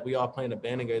friends that we all play in a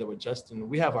band together with Justin,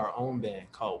 we have our own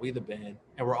band called We the Band,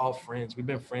 and we're all friends. We've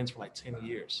been friends for like 10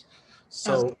 years.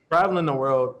 So traveling the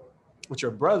world with your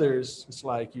brothers, it's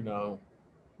like, you know,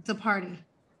 it's a party.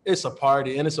 It's a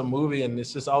party and it's a movie, and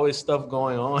it's just always stuff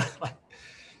going on. Like,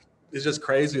 it's just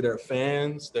crazy. There are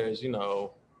fans. There's, you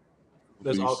know,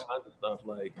 there's all kinds of stuff.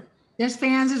 Like there's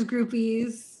fans, there's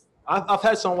groupies. I've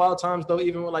had some wild times though,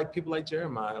 even with like people like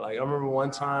Jeremih. Like I remember one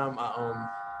time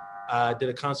I did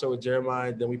a concert with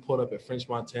Jeremih. Then we pulled up at French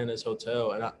Montana's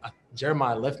hotel, and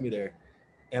Jeremih left me there.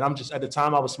 And I'm just, at the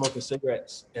time I was smoking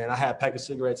cigarettes, and I had a pack of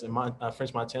cigarettes, and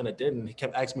French Montana didn't. He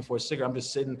kept asking me for a cigarette. I'm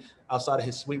just sitting outside of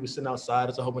his suite. We're sitting outside.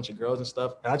 There's a whole bunch of girls and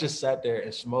stuff. And I just sat there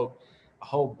and smoked a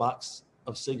whole box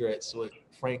of cigarettes with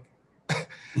Frank.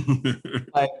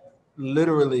 Like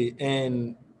literally.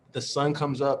 And the sun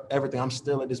comes up, everything. I'm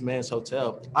still at this man's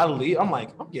hotel. I leave. I'm like,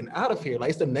 I'm getting out of here.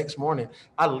 Like, it's the next morning.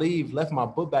 I leave, left my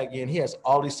book bag in. He has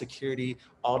all these security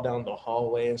all down the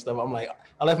hallway and stuff. I'm like,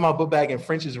 I left my book bag in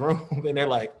French's room, and they're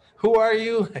like, who are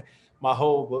you? My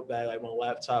whole book bag, like my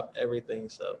laptop, everything.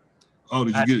 So. Oh,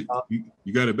 did you get it?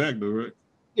 You got it back though, right?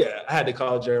 Yeah, I had to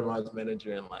call Jeremiah's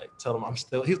manager and like tell him I'm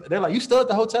still. They're like, you still at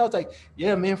the hotel? I was like,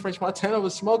 yeah, me and French Montana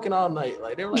was smoking all night.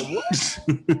 Like, they were like, what?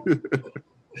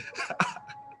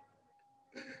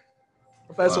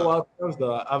 I've had some wild times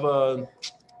though. I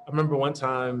remember one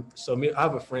time. I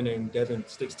have a friend named Devin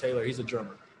Sticks Taylor. He's a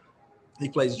drummer. He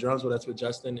plays drums with us with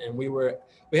Justin, and we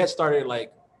had started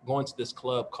like going to this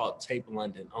club called Tape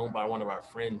London, owned by one of our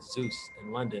friends Zeus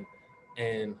in London.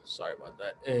 And sorry about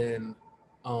that. And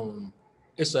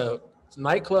it's a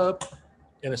nightclub,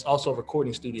 and it's also a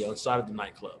recording studio inside of the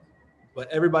nightclub. But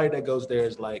everybody that goes there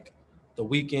is like The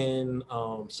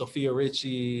Weeknd, Sophia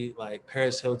Richie, like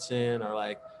Paris Hilton, or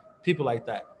like people like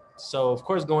that. So of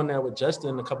course, going there with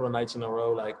Justin a couple of nights in a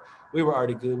row, like we were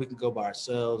already good. We could go by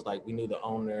ourselves. Like we knew the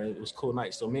owner. It was a cool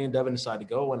night. So me and Devin decided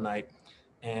to go one night,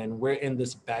 and we're in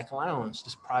this back lounge,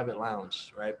 this private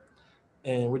lounge, right?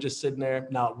 And we're just sitting there.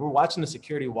 Now we're watching the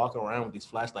security walk around with these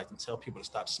flashlights and tell people to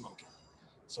stop smoking.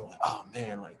 So we're like, oh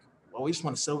man, like, well, we just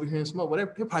want to sit over here and smoke.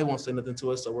 Whatever. They probably won't say nothing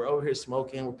to us. So we're over here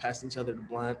smoking. We're passing each other the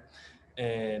blunt,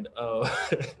 and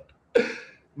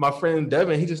my friend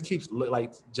Devin, he just keeps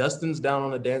like, Justin's down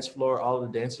on the dance floor. All of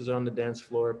the dancers are on the dance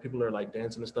floor. People are like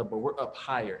dancing and stuff, but we're up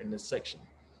higher in this section.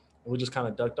 And we just kind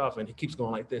of ducked off, and he keeps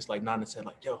going like this, like nodding his head,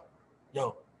 like, yo.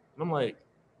 And I'm like,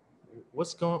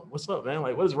 what's up, man?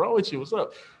 Like, what is wrong with you? What's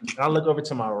up? And I look over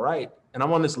to my right, and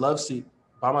I'm on this love seat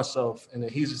by myself, and then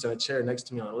he's just in a chair next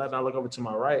to me on the left. And I look over to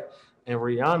my right, and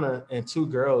Rihanna and two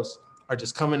girls are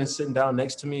just coming and sitting down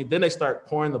next to me. Then they start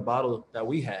pouring the bottle that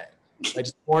we had. Like,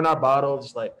 just pouring our bottle,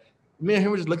 just like, me and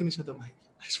him were just looking at each other like,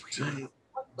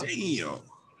 damn.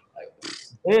 Like,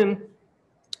 then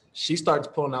she starts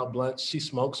pulling out blunts. She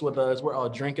smokes with us. We're all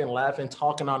drinking, laughing,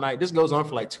 talking all night. This goes on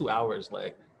for like 2 hours,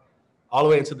 like all the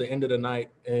way until the end of the night.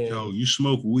 And yo, you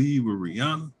smoke weed with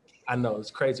Rihanna? I know,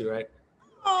 it's crazy, right?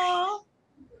 Aww.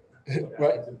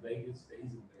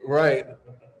 Right.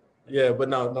 Yeah, but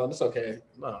no, it's okay.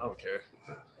 No, I don't care.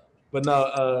 But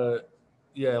no,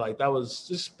 yeah, like that was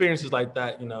just experiences like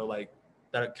that, you know, like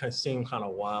that kind of seemed kind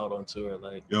of wild on tour.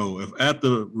 Like, yo, if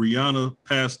after Rihanna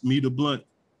passed me the blunt,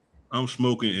 I'm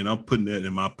smoking and I'm putting that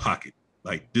in my pocket.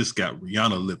 Like, this got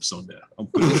Rihanna lips on that. I'm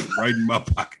putting it right in my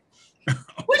pocket.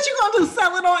 What you gonna do?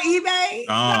 Sell it on eBay?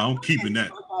 I'm keeping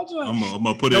that. I'm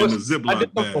gonna put it in a I Ziploc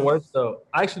did bag. something worse though.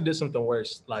 I actually did something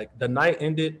worse. Like the night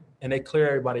ended and they clear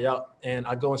everybody out, and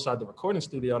I go inside the recording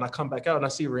studio and I come back out and I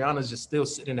see Rihanna's just still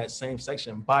sitting in that same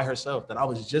section by herself that I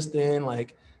was just in.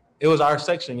 Like it was our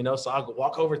section, you know. So I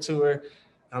walk over to her and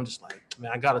I'm just like,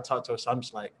 man, I gotta talk to her. So I'm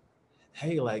just like,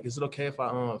 hey, like, is it okay if I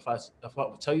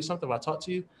tell you something, if I talk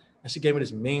to you? And she gave me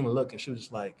this mean look and she was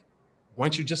just like,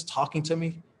 weren't you just talking to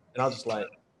me? And I was just like,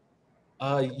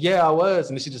 yeah, I was.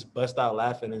 And then she just bust out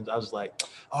laughing. And I was like,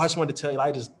 oh, I just wanted to tell you,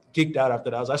 I just geeked out after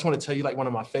that. I just want to tell you like one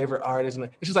of my favorite artists. And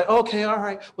she's like, okay, all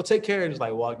right, well, take care. And just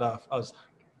like walked off. I was,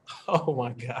 oh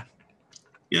my God.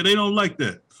 Yeah, they don't like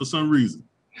that for some reason.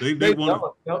 They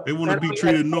want to be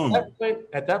treated normal.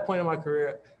 At that point in my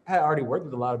career, I had already worked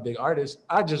with a lot of big artists.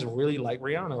 I just really like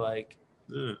Rihanna. Like,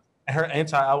 yeah. Her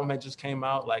anti-album had just came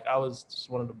out. Like, I was just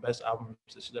one of the best albums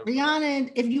that she's ever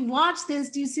Rihanna, if you watch this,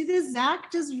 do you see this?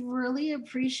 Zach just really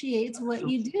appreciates what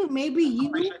you do. Maybe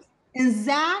you and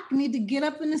Zach need to get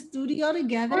up in the studio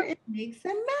together and make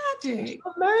some magic.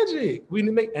 Magic. We need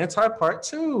to make Anti-Part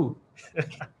 2.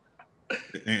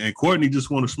 And Courtney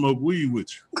just want to smoke weed with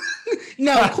you.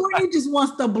 No, Courtney just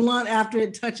wants the blunt after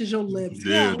it touches your lips.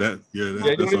 Yeah, you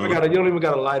don't even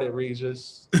gotta light it,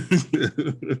 Regis.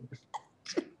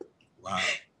 Wow.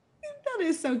 That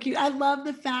is so cute. I love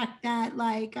the fact that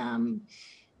like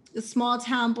the small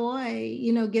town boy,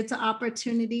 you know, gets an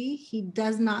opportunity. He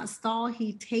does not stall.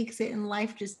 He takes it and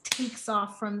life just takes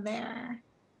off from there.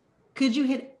 Could you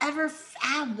have ever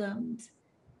fathomed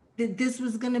that this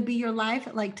was going to be your life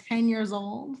at like 10 years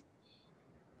old?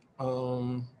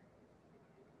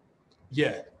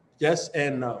 Yeah. Yes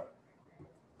and no.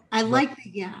 I like the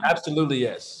yeah. Absolutely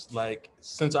yes. Like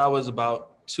since I was about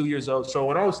 2 years old. So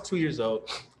when I was 2 years old,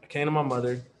 I came to my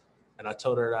mother and I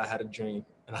told her that I had a dream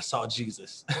and I saw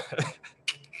Jesus.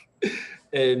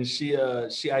 And she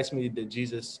asked me, did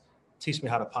Jesus teach me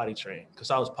how to potty train?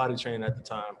 Because I was potty training at the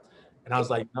time. And I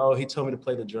was like, no, he told me to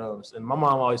play the drums. And my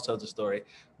mom always tells the story.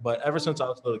 But ever since I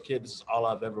was a little kid, this is all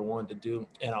I've ever wanted to do.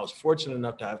 And I was fortunate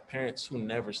enough to have parents who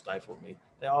never stifled me.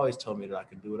 They always told me that I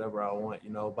could do whatever I want. You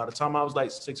know, by the time I was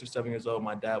like 6 or 7 years old,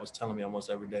 my dad was telling me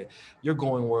almost every day, you're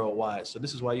going worldwide. So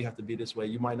this is why you have to be this way.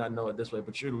 You might not know it this way,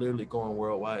 but you're literally going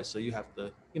worldwide. So you have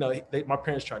to, you know, my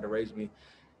parents tried to raise me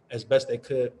as best they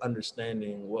could,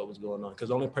 understanding what was going on. Because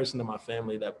the only person in my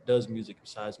family that does music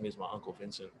besides me is my Uncle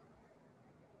Vincent.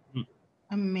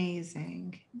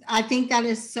 Amazing. I think that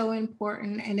is so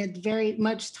important, and it's very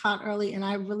much taught early. And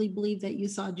I really believe that you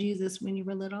saw Jesus when you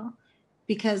were little,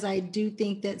 because I do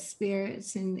think that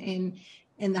spirits and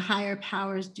the higher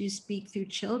powers do speak through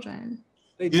children.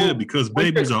 Yeah, because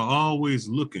babies are always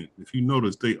looking. If you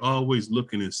notice, they always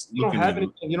looking. You don't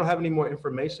have any more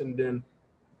information than,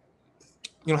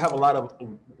 you don't have a lot of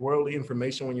worldly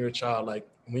information when you're a child. Like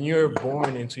when you're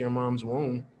born into your mom's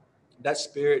womb, that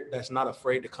spirit that's not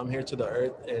afraid to come here to the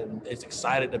earth and is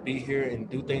excited to be here and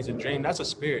do things and dream, that's a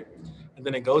spirit. And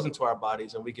then it goes into our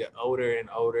bodies and we get older and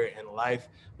older in life.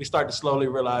 We start to slowly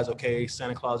realize, okay,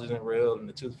 Santa Claus isn't real and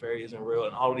the Tooth Fairy isn't real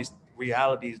and all of these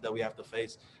realities that we have to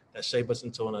face that shape us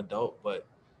into an adult. But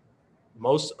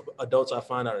most adults I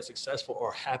find out are successful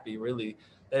or happy, really,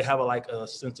 they have a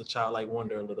sense of childlike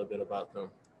wonder a little bit about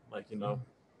them. Like, you know.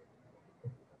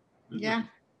 Yeah.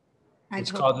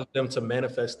 Which causes them to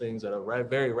manifest things at a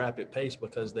very rapid pace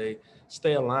because they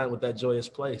stay aligned with that joyous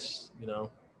place, you know.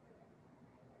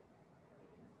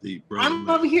 I'm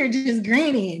over here just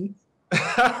grinning.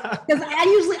 Because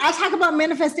I talk about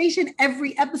manifestation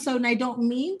every episode and I don't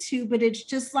mean to, but it's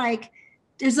just like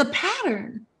there's a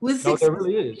pattern with No, there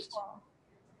really is.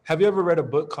 Have you ever read a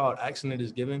book called Action It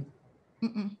Is Given?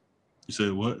 Mm-mm. You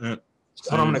said what? Hold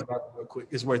on, I'm gonna grab it real quick.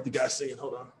 It's worth you guys seeing.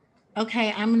 Hold on.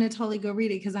 Okay, I'm gonna totally go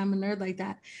read it because I'm a nerd like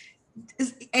that.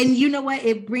 And you know what?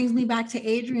 It brings me back to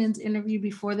Adrian's interview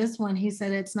before this one. He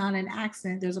said it's not an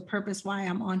accident. There's a purpose why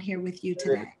I'm on here with you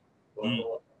today.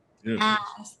 Yeah.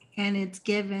 Ask and it's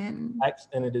given. Ask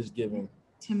and it is given.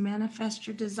 To manifest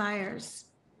your desires.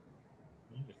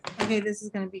 Okay, this is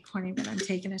gonna be corny, but I'm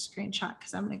taking a screenshot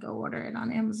because I'm gonna go order it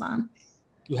on Amazon.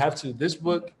 You have to. This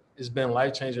book has been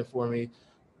life-changing for me.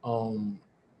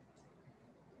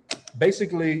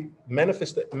 Basically,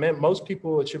 most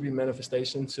people attribute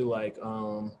manifestation to like,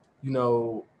 you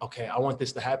know, okay, I want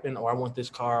this to happen, or I want this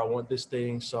car, I want this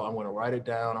thing, so I'm going to write it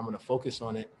down, I'm going to focus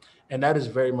on it. And that is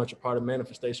very much a part of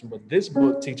manifestation. But this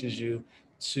book teaches you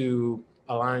to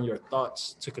align your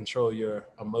thoughts to control your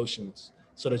emotions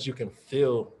so that you can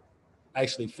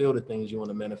actually feel the things you want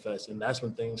to manifest. And that's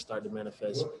when things start to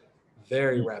manifest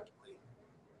very rapidly,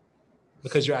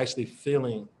 because you're actually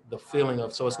feeling the feeling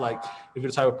of. So it's like if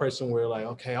you're the type of person where like,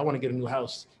 okay, I want to get a new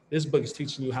house. This book is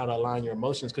teaching you how to align your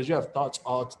emotions because you have thoughts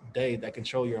all day that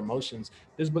control your emotions.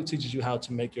 This book teaches you how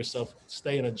to make yourself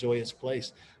stay in a joyous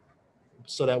place.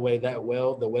 So that way, the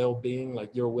well-being,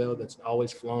 like your well that's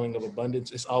always flowing of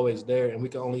abundance, it's always there. And we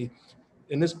can only,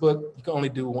 in this book, you can only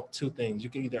do two things. You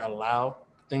can either allow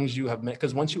things you have met,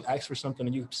 because once you ask for something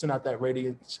and you send out that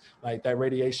radiance, like that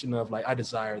radiation of like, I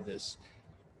desire this,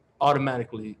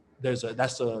 automatically there's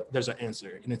an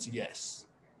answer, and it's yes.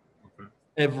 Okay.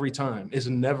 Every time. It's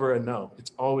never a no.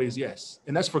 It's always yes.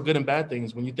 And that's for good and bad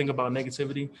things. When you think about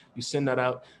negativity, you send that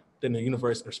out, then the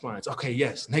universe responds. Okay,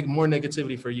 yes, more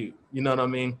negativity for you. You know what I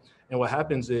mean? And what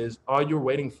happens is all you're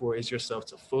waiting for is yourself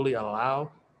to fully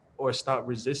allow or stop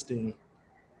resisting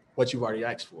what you've already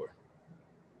asked for.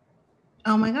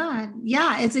 Oh my God.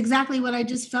 Yeah, it's exactly what I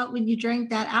just felt when you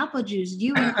drank that apple juice.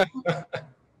 You and I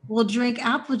will drink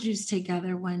apple juice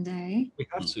together one day. We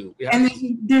have to.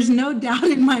 There's no doubt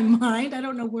in my mind. I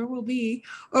don't know where we'll be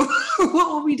or what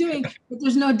we'll be doing, but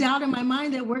there's no doubt in my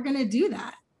mind that we're going to do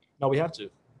that. No, we have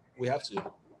to. We have to.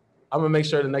 I'm going to make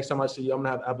sure the next time I see you, I'm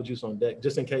going to have apple juice on deck,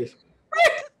 just in case.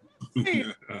 Wait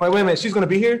a minute. She's going to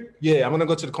be here? Yeah, I'm going to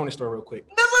go to the corner store real quick.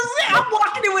 I'm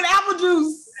walking in with apple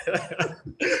juice.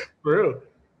 For real.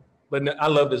 But I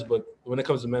love this book. When it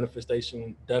comes to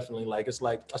manifestation, definitely. Like, it's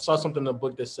like, I saw something in the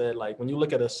book that said, like, when you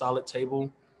look at a solid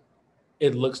table,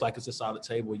 it looks like it's a solid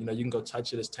table. You know, you can go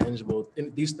touch it. It's tangible.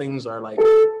 And these things are like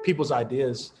people's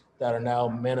ideas that are now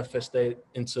manifested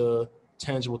into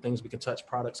tangible things. We can touch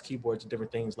products, keyboards, and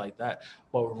different things like that.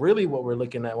 But really what we're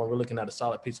looking at when we're looking at a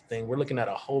solid piece of thing, we're looking at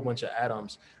a whole bunch of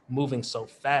atoms moving so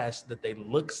fast that they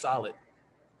look solid.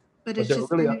 But it's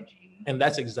just really energy. And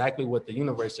that's exactly what the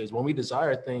universe is. When we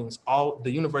desire things,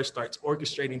 the universe starts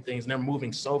orchestrating things, and they're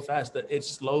moving so fast that it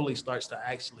slowly starts to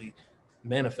actually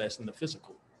manifest in the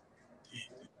physical.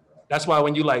 That's why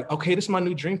when you like, okay, this is my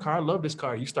new dream car. I love this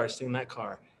car. You start seeing that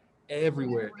car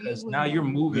everywhere because now you're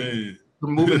moving. Man.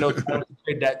 You're moving those to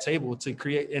create that table to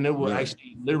create, and it will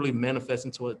actually literally manifest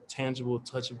into a tangible,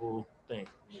 touchable thing.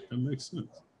 That makes sense.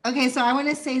 Okay, so I want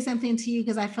to say something to you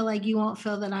because I feel like you won't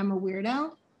feel that I'm a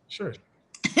weirdo. Sure.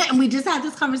 And we just had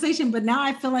this conversation, but now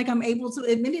I feel like I'm able to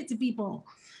admit it to people.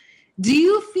 Do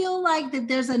you feel like that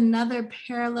there's another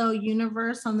parallel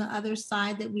universe on the other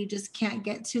side that we just can't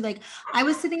get to? Like, I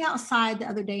was sitting outside the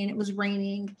other day and it was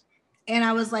raining, and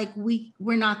I was like,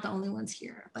 we're not the only ones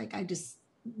here. Like,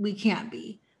 we can't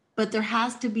be. But there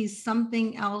has to be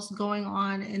something else going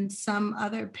on in some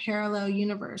other parallel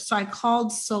universe. So I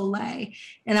called Soleil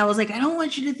and I was like, I don't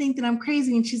want you to think that I'm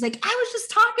crazy. And she's like, I was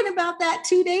just talking about that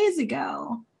 2 days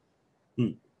ago.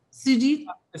 So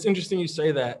it's interesting you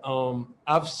say that.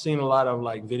 I've seen a lot of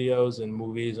like videos and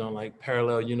movies on like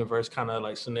parallel universe kind of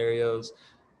like scenarios.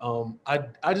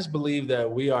 I just believe that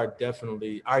we are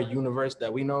definitely, our universe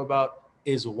that we know about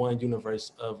is one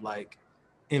universe of like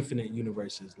infinite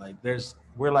universes. Like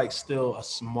we're like still a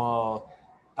small,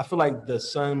 I feel like the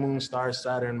sun, moon, stars,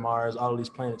 Saturn, Mars, all of these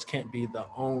planets can't be the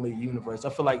only universe. I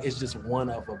feel like it's just one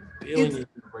of a billion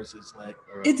universes. Like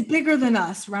it's bigger than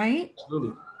us, right?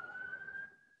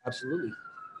 Absolutely.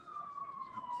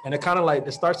 And it kind of like,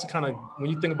 it starts to kind of, when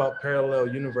you think about parallel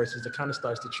universes, it kind of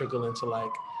starts to trickle into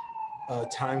like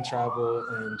time travel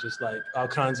and just like all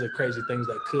kinds of crazy things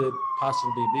that could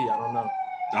possibly be. I don't know.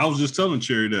 I was just telling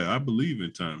Cherry that I believe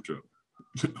in time travel.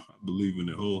 I believe in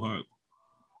it wholeheartedly.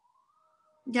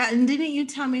 Yeah, and didn't you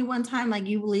tell me one time, like,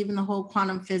 you believe in the whole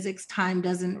quantum physics, time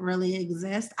doesn't really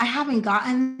exist? I haven't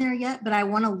gotten there yet, but I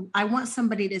want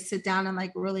somebody to sit down and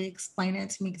like really explain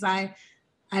it to me because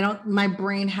my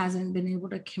brain hasn't been able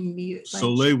to commute. Like,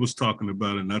 Soleil was talking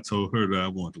about it, and I told her that I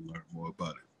wanted to learn more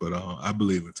about it. But I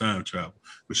believe in time travel.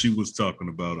 But she was talking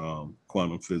about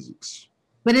quantum physics.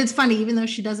 But it's funny, even though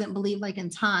she doesn't believe like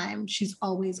in time, she's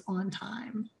always on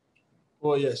time.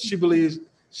 Well, yes, she believes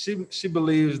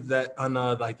that on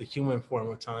like the human form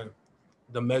of time,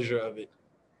 the measure of it.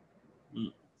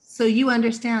 So you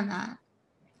understand that?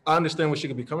 I understand where she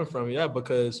could be coming from, yeah,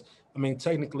 because I mean,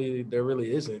 technically, there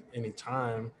really isn't any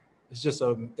time. It's just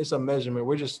it's a measurement.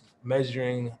 We're just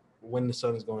measuring when the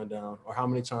sun is going down or how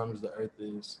many times the Earth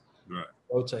is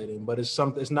rotating. But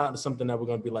it's not something that we're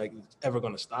going to be like it's ever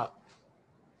going to stop.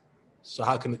 So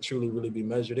how can it truly really be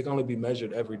measured? It can only be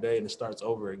measured every day, and it starts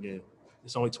over again.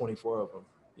 It's only 24 of them,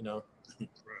 you know.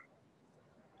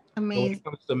 Amazing. When it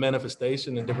comes to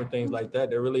manifestation and different things like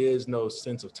that, there really is no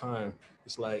sense of time.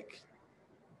 It's like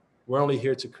we're only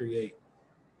here to create.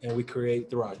 And we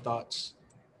create through our thoughts,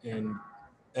 and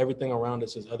everything around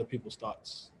us is other people's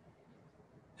thoughts.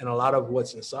 And a lot of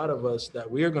what's inside of us that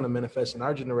we are going to manifest in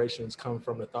our generations come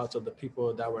from the thoughts of the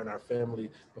people that were in our family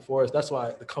before us. That's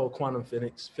why the whole quantum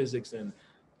physics and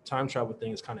time travel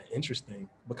thing is kind of interesting,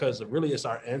 because really it's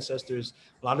our ancestors.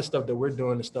 A lot of stuff that we're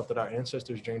doing is stuff that our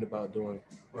ancestors dreamed about doing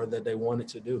or that they wanted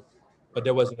to do, but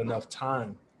there wasn't enough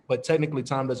time. But technically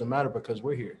time doesn't matter because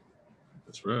we're here.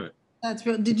 That's right. That's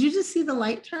real. Did you just see the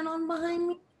light turn on behind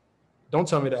me? Don't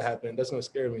tell me that happened. That's going to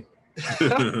scare me.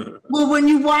 Well, when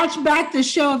you watch back the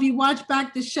show, if you watch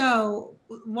back the show,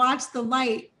 watch the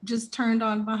light just turned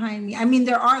on behind me. I mean,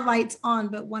 there are lights on,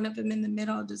 but one of them in the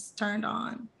middle just turned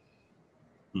on.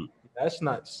 That's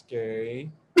not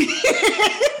scary. Don't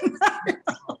leave,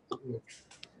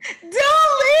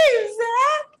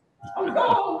 Zach. I'm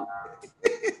gone.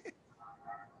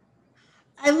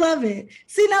 I love it.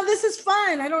 See, now this is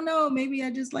fun. I don't know. Maybe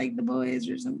I just like the boys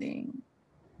or something.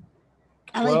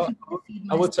 I like people to feed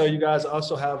I will tell you guys, I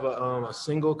also have a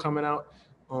single coming out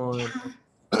on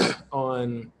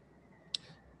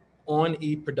on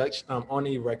E production, on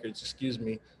E Records, excuse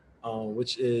me,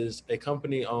 which is a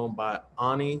company owned by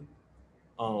Ani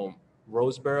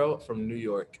Roseborough from New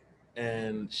York,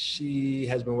 and she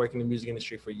has been working in the music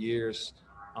industry for years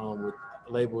with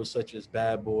labels such as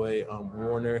Bad Boy,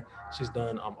 Warner. She's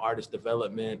done artist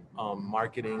development,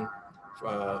 marketing.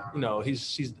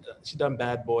 She's done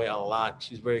Bad Boy a lot.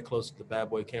 She's very close to the Bad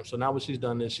Boy camp. So now what she's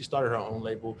done is she started her own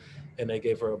label, and they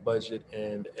gave her a budget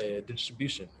and a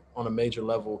distribution on a major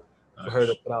level for her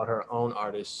to put out her own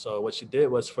artists. So what she did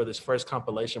was, for this first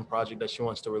compilation project that she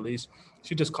wants to release,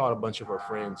 she just called a bunch of her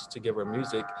friends to give her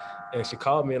music. And she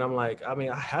called me, and I'm like, I mean,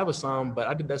 I have a song, but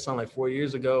I did that song like 4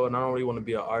 years ago, and I don't really want to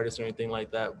be an artist or anything like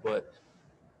that. But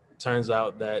it turns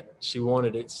out that she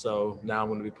wanted it. So now I'm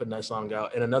going to be putting that song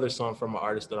out, and another song from an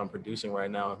artist that I'm producing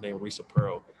right now named Risa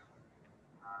Pearl.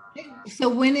 So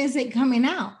when is it coming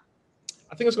out?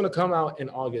 I think it's going to come out in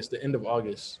August, the end of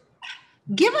August.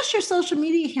 Give us your social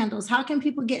media handles. How can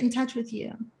people get in touch with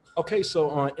you? Okay, so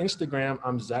on Instagram,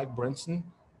 I'm Zac Brunson,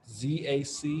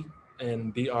 ZAC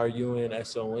and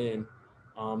BRUNSON.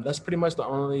 That's pretty much the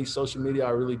only social media I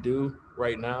really do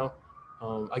right now.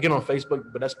 I get on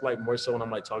Facebook, but that's like more so when I'm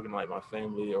like talking to like my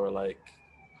family or like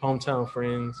hometown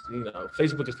friends. You know,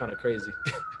 Facebook is kind of crazy.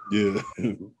 Yeah.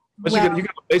 But you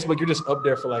get on Facebook, you're just up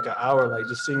there for like an hour, like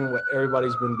just seeing what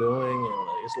everybody's been doing, and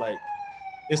like it's like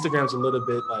Instagram's a little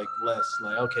bit like less,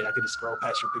 like, okay, I could just scroll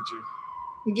past your picture.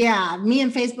 Yeah, me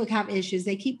and Facebook have issues.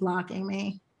 They keep blocking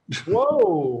me.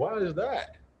 Whoa, why is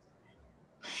that?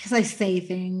 Because I say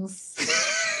things.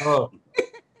 Oh,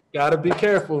 gotta be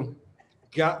careful.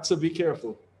 Got to be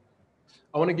careful.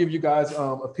 I want to give you guys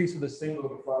a piece of the single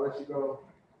before I let you go.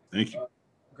 Thank you.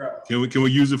 Can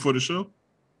we use it for the show?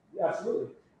 Yeah,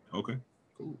 absolutely. Okay,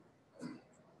 cool.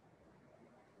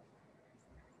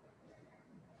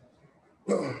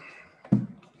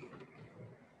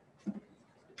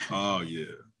 Oh yeah.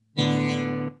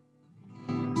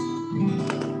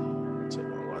 Take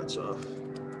my watch off.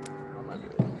 I might be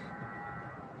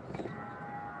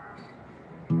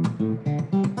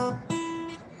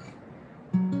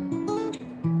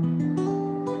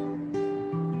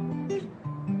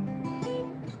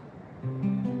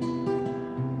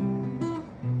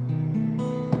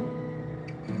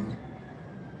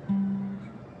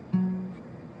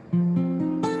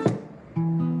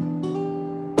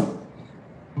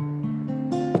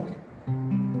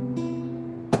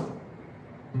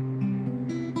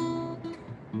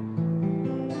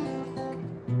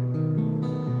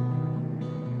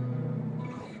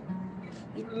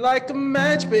like a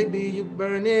match, baby, you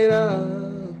burn it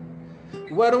up.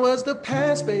 What was the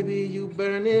past, baby, you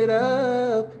burn it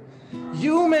up.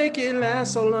 You make it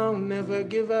last so long, never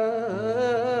give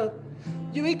up.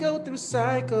 You would go through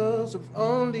cycles of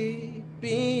only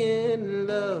being in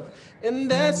love, and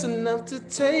that's enough to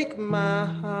take my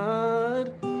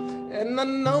heart. And I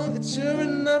know that you're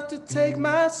enough to take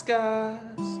my skies.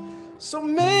 So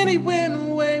many went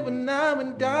away when I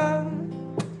went down,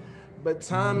 but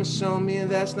time has shown me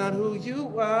that's not who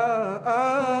you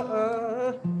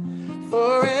are.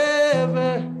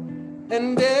 Forever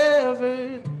and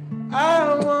ever,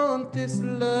 I want this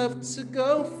love to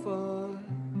go for.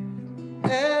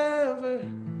 Ever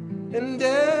and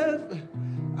ever,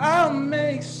 I'll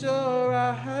make sure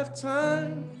I have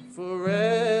time.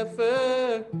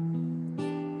 Forever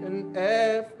and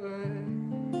ever,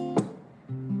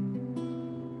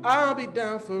 I'll be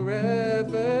down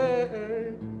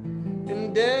forever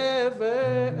and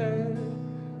ever.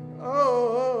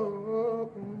 Oh.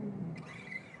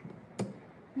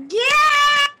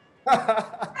 Yeah!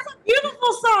 That's a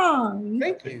beautiful song.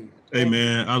 Thank you. Hey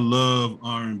man, I love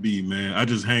R&B, man. I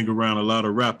just hang around a lot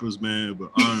of rappers, man,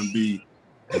 but R&B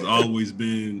has always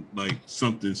been like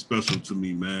something special to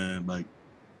me, man. Like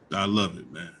I love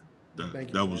it, man.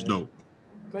 That was dope.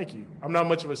 Thank you. I'm not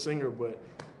much of a singer, but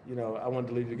I wanted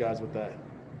to leave you guys with that.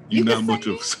 You're not much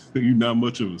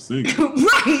of a singer.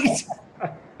 Right.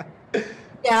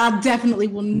 Yeah, I definitely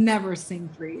will never sing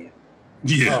for you.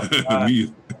 Yeah.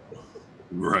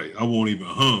 Right. I won't even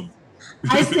hum.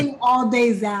 I sing all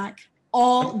day, Zach.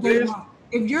 All day long.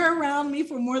 If you're around me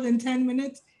for more than 10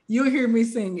 minutes, you'll hear me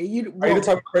sing. Are you the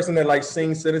type of person that like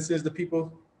sings sentences to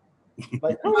people?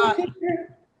 Like,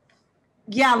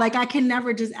 yeah, like I can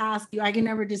never just ask you. I can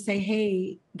never just say,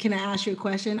 hey, can I ask you a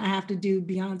question? I have to do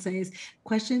Beyonce's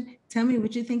question. Tell me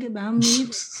what you think about me.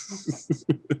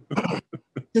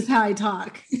 Just how I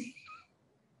talk.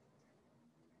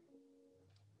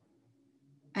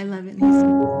 I love it.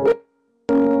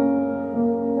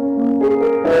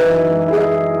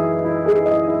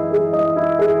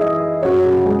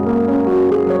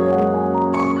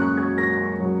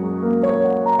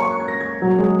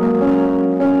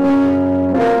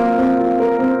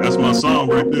 That's my song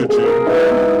right there, Cherry.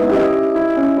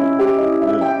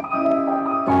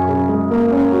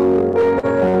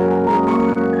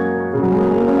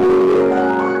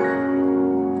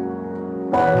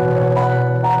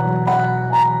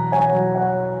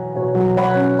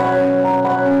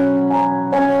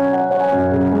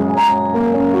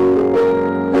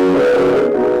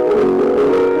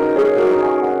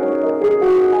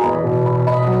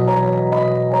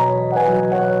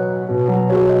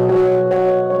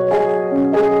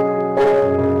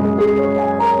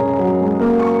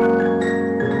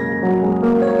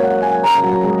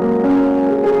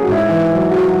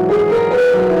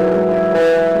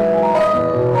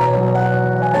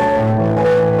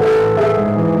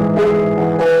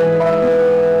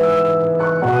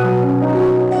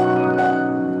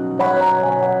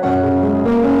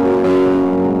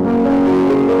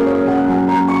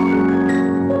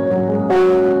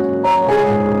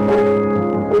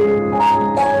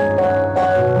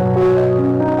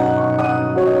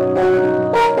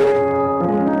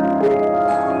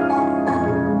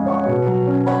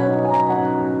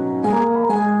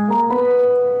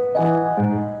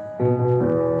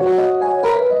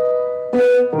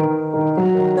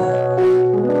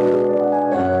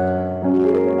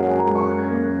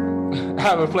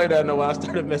 Play that in a while. I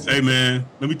started messing. Hey man,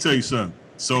 let me tell you something.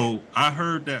 So I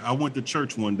heard that I went to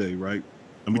church one day, right?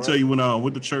 Let me tell you when I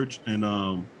went to church in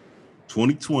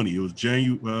 2020. It was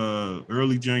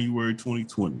early January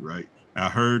 2020, right? I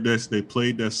heard that they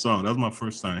played that song. That was my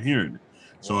first time hearing it.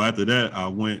 So after that, I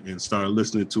went and started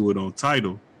listening to it on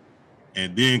Tidal,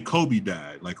 and then Kobe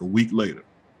died like a week later,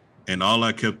 and all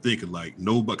I kept thinking like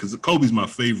nobody, because Kobe's my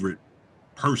favorite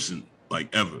person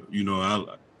like ever.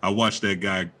 I watched that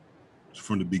guy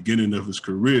from the beginning of his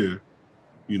career,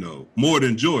 more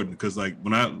than Jordan, because like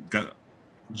when I got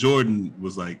Jordan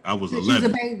was like I was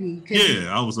 11. A baby.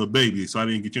 Yeah, I was a baby, so I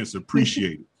didn't get a chance to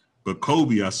appreciate it. But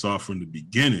Kobe I saw from the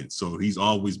beginning, so he's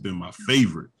always been my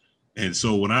favorite. And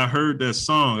so when I heard that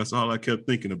song, that's all I kept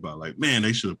thinking about. Like, man,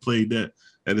 they should have played that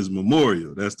at his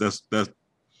memorial. That's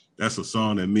a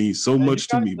song that means so much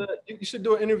to me. You should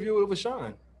do an interview with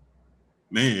Sean.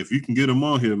 Man, if you can get him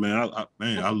on here, man,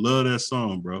 I love that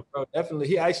song, bro. Bro, definitely.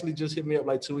 He actually just hit me up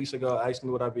like 2 weeks ago, asked me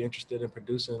would I be interested in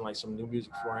producing like some new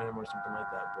music for him or something like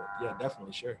that. But yeah,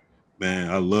 definitely, sure. Man,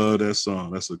 I love that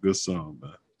song. That's a good song,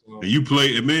 man. And you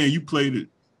played it.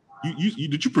 You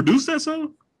did you produce that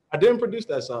song? I didn't produce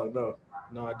that song,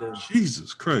 no, I didn't.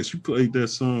 Jesus Christ, you played that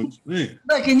song, man.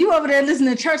 Look, and you over there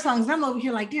listening to church songs. I'm over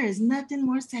here like, there is nothing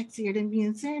more sexier than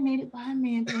being serenaded by a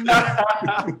man.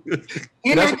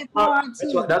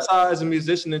 That's how, as a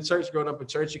musician in church, growing up in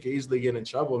church, you can easily get in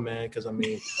trouble, man. Because I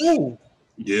mean,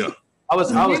 yeah, I was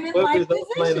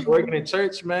playing working in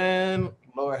church, man.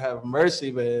 Lord have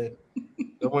mercy, man.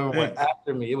 The women went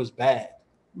after me. It was bad.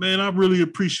 Man, I really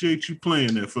appreciate you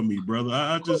playing that for me, brother.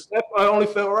 I only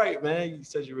felt right, man. You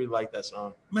said you really liked that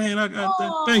song. Man, I got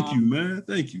that. Thank you, man.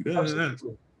 Thank you.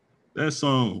 That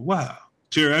song, wow.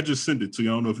 Cherry, I just sent it to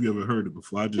you. I don't know if you ever heard it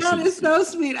before. It's so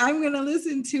sweet. I'm gonna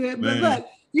listen to it. But look,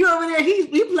 you over there,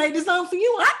 he played the song for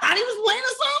you. I thought he was playing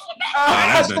a song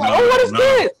for me. What is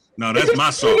this? No, that's my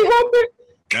song.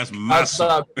 That's my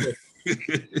song.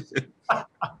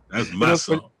 That's my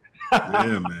song.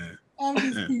 Yeah, man. I'm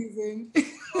just teasing.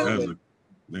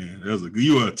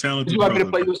 You are a talented. You want me to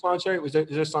play your song, Cherry? Is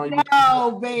there a song?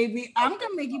 No, baby. I'm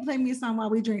gonna make you play me a song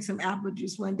while we drink some apple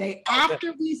juice one day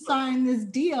after we sign this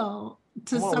deal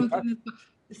to something.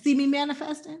 See me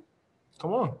manifesting.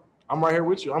 Come on, I'm right here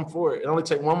with you. I'm for it. It only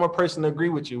take one more person to agree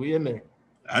with you. We in there.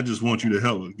 I just want you to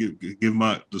help give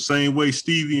the same way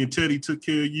Stevie and Teddy took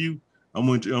care of you. I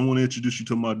want to introduce you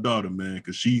to my daughter, man,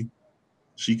 because she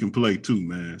can play too,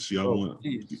 man.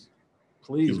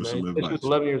 Please, man. She was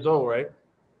 11 years old, right?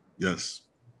 Yes.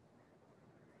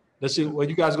 Let's see. Well,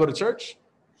 you guys go to church?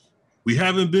 We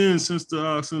haven't been since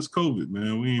COVID,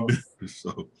 man. We ain't been.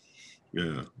 So,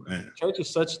 yeah, man. Church is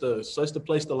such the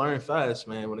place to learn fast,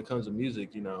 man. When it comes to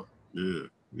music, you know.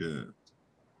 Yeah.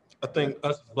 I think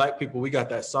us Black people, we got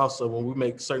that salsa when we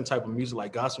make certain type of music,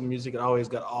 like gospel music. It always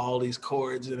got all these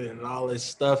chords in it and all this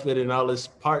stuff in it and all this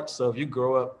parts. So if you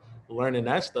grow up learning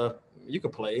that stuff, you can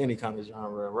play any kind of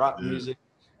genre. Rock music,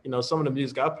 you know, some of the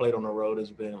music I played on the road has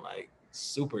been like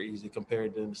super easy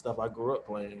compared to the stuff I grew up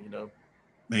playing, you know.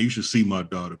 Man, you should see my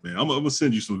daughter, man. I'm gonna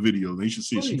send you some videos, man. You should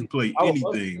see she can play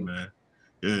anything, man.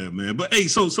 Yeah, man. But hey,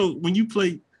 so when you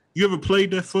play, you ever played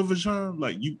that for Vashawn?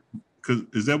 Like because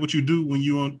is that what you do when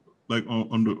you on the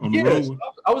road?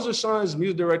 I was Vashawn's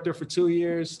music director for 2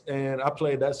 years, and I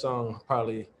played that song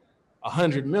probably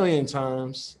 100 million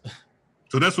times.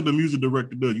 So that's what the music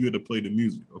director does. You had to play the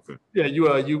music. Okay. Yeah,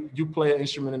 you play an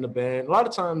instrument in the band. A lot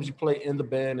of times you play in the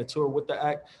band and tour with the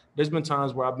act. There's been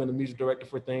times where I've been a music director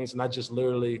for things, and I just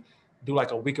literally do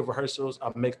like a week of rehearsals.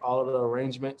 I make all of the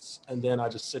arrangements, and then I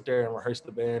just sit there and rehearse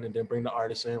the band, and then bring the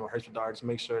artists in, rehearse with the artists,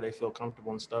 make sure they feel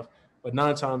comfortable and stuff. But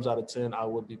 9 times out of 10, I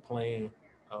would be playing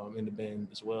in the band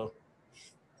as well.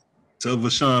 Tell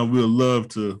Vashawn we'll love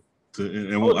to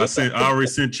and I already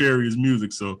sent Cherry his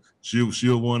music, so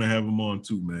she'll want to have him on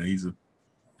too, man. He's a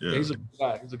good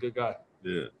guy. He's a good guy.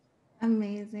 Yeah.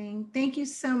 Amazing. Thank you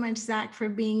so much, Zac, for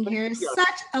being here.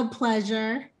 Such a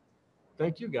pleasure.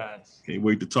 Thank you, guys. Can't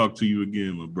wait to talk to you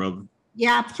again, my brother.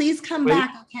 Yeah, please come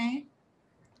back, okay?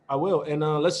 I will. And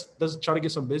let's try to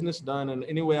get some business done. And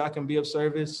any way I can be of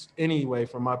service, anyway,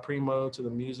 from my primo to the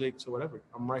music to whatever,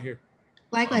 I'm right here.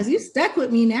 Likewise, you stuck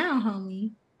with me now,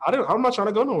 homie. I'm not trying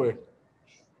to go nowhere.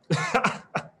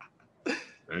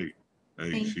 Hey,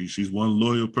 she's one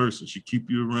loyal person. She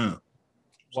keep you around.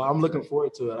 Well, I'm looking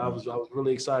forward to it. I was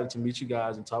really excited to meet you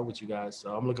guys and talk with you guys.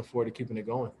 So I'm looking forward to keeping it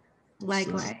going.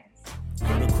 Likewise.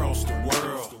 Heard across the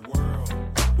world.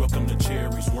 Welcome to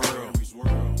Cherry's world.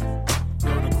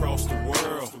 Heard across the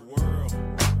world.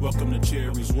 Welcome to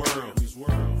Cherry's world.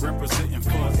 Representing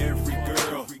for every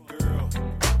girl.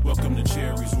 Welcome to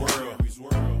Cherry's world.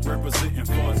 Representing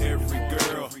for every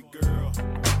girl.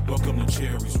 Welcome to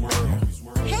Cherry's world.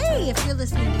 Hey, if you're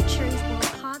listening to Cherry's World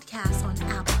Podcast on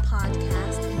Apple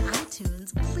Podcasts and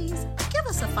iTunes, please give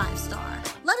us a 5-star.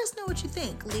 Let us know what you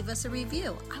think. Leave us a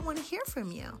review. I want to hear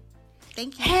from you.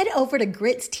 Thank you. Head over to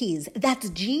Grits Tees. That's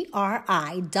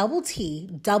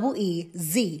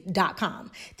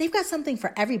GRITTEEZ.com. They've got something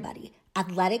for everybody.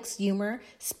 Athletics, humor,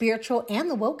 spiritual, and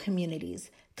the woke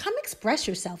communities. Come express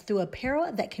yourself through apparel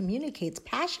that communicates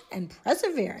passion and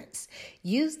perseverance.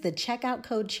 Use the checkout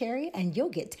code CHERRY and you'll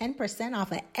get 10%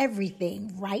 off of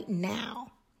everything right now.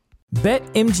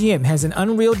 BetMGM has an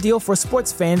unreal deal for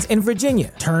sports fans in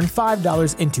Virginia. Turn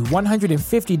 $5 into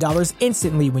 $150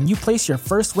 instantly when you place your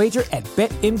first wager at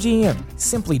BetMGM.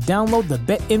 Simply download the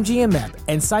BetMGM app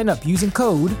and sign up using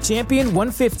code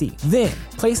Champion150. Then,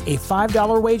 place a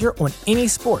 $5 wager on any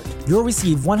sport. You'll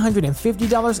receive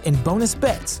 $150 in bonus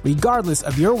bets, regardless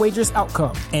of your wager's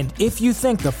outcome. And if you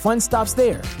think the fun stops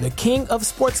there, the king of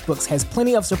sportsbooks has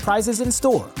plenty of surprises in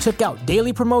store. Check out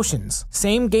daily promotions,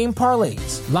 same-game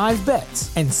parlays, live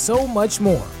bets, and so much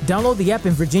more. Download the app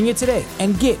in Virginia today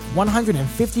and get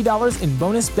 $150 in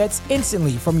bonus bets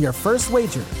instantly from your first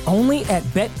wager. Only at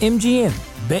BetMGM.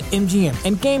 BetMGM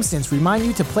and GameSense remind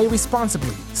you to play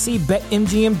responsibly. See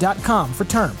BetMGM.com for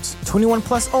terms. 21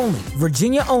 plus only.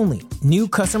 Virginia only. New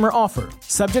customer offer.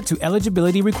 Subject to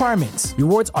eligibility requirements.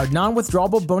 Rewards are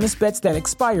non-withdrawable bonus bets that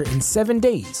expire in 7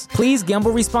 days. Please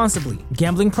gamble responsibly.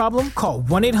 Gambling problem? Call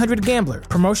 1-800-GAMBLER.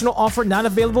 Promotional offer not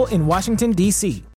available in Washington, D.C.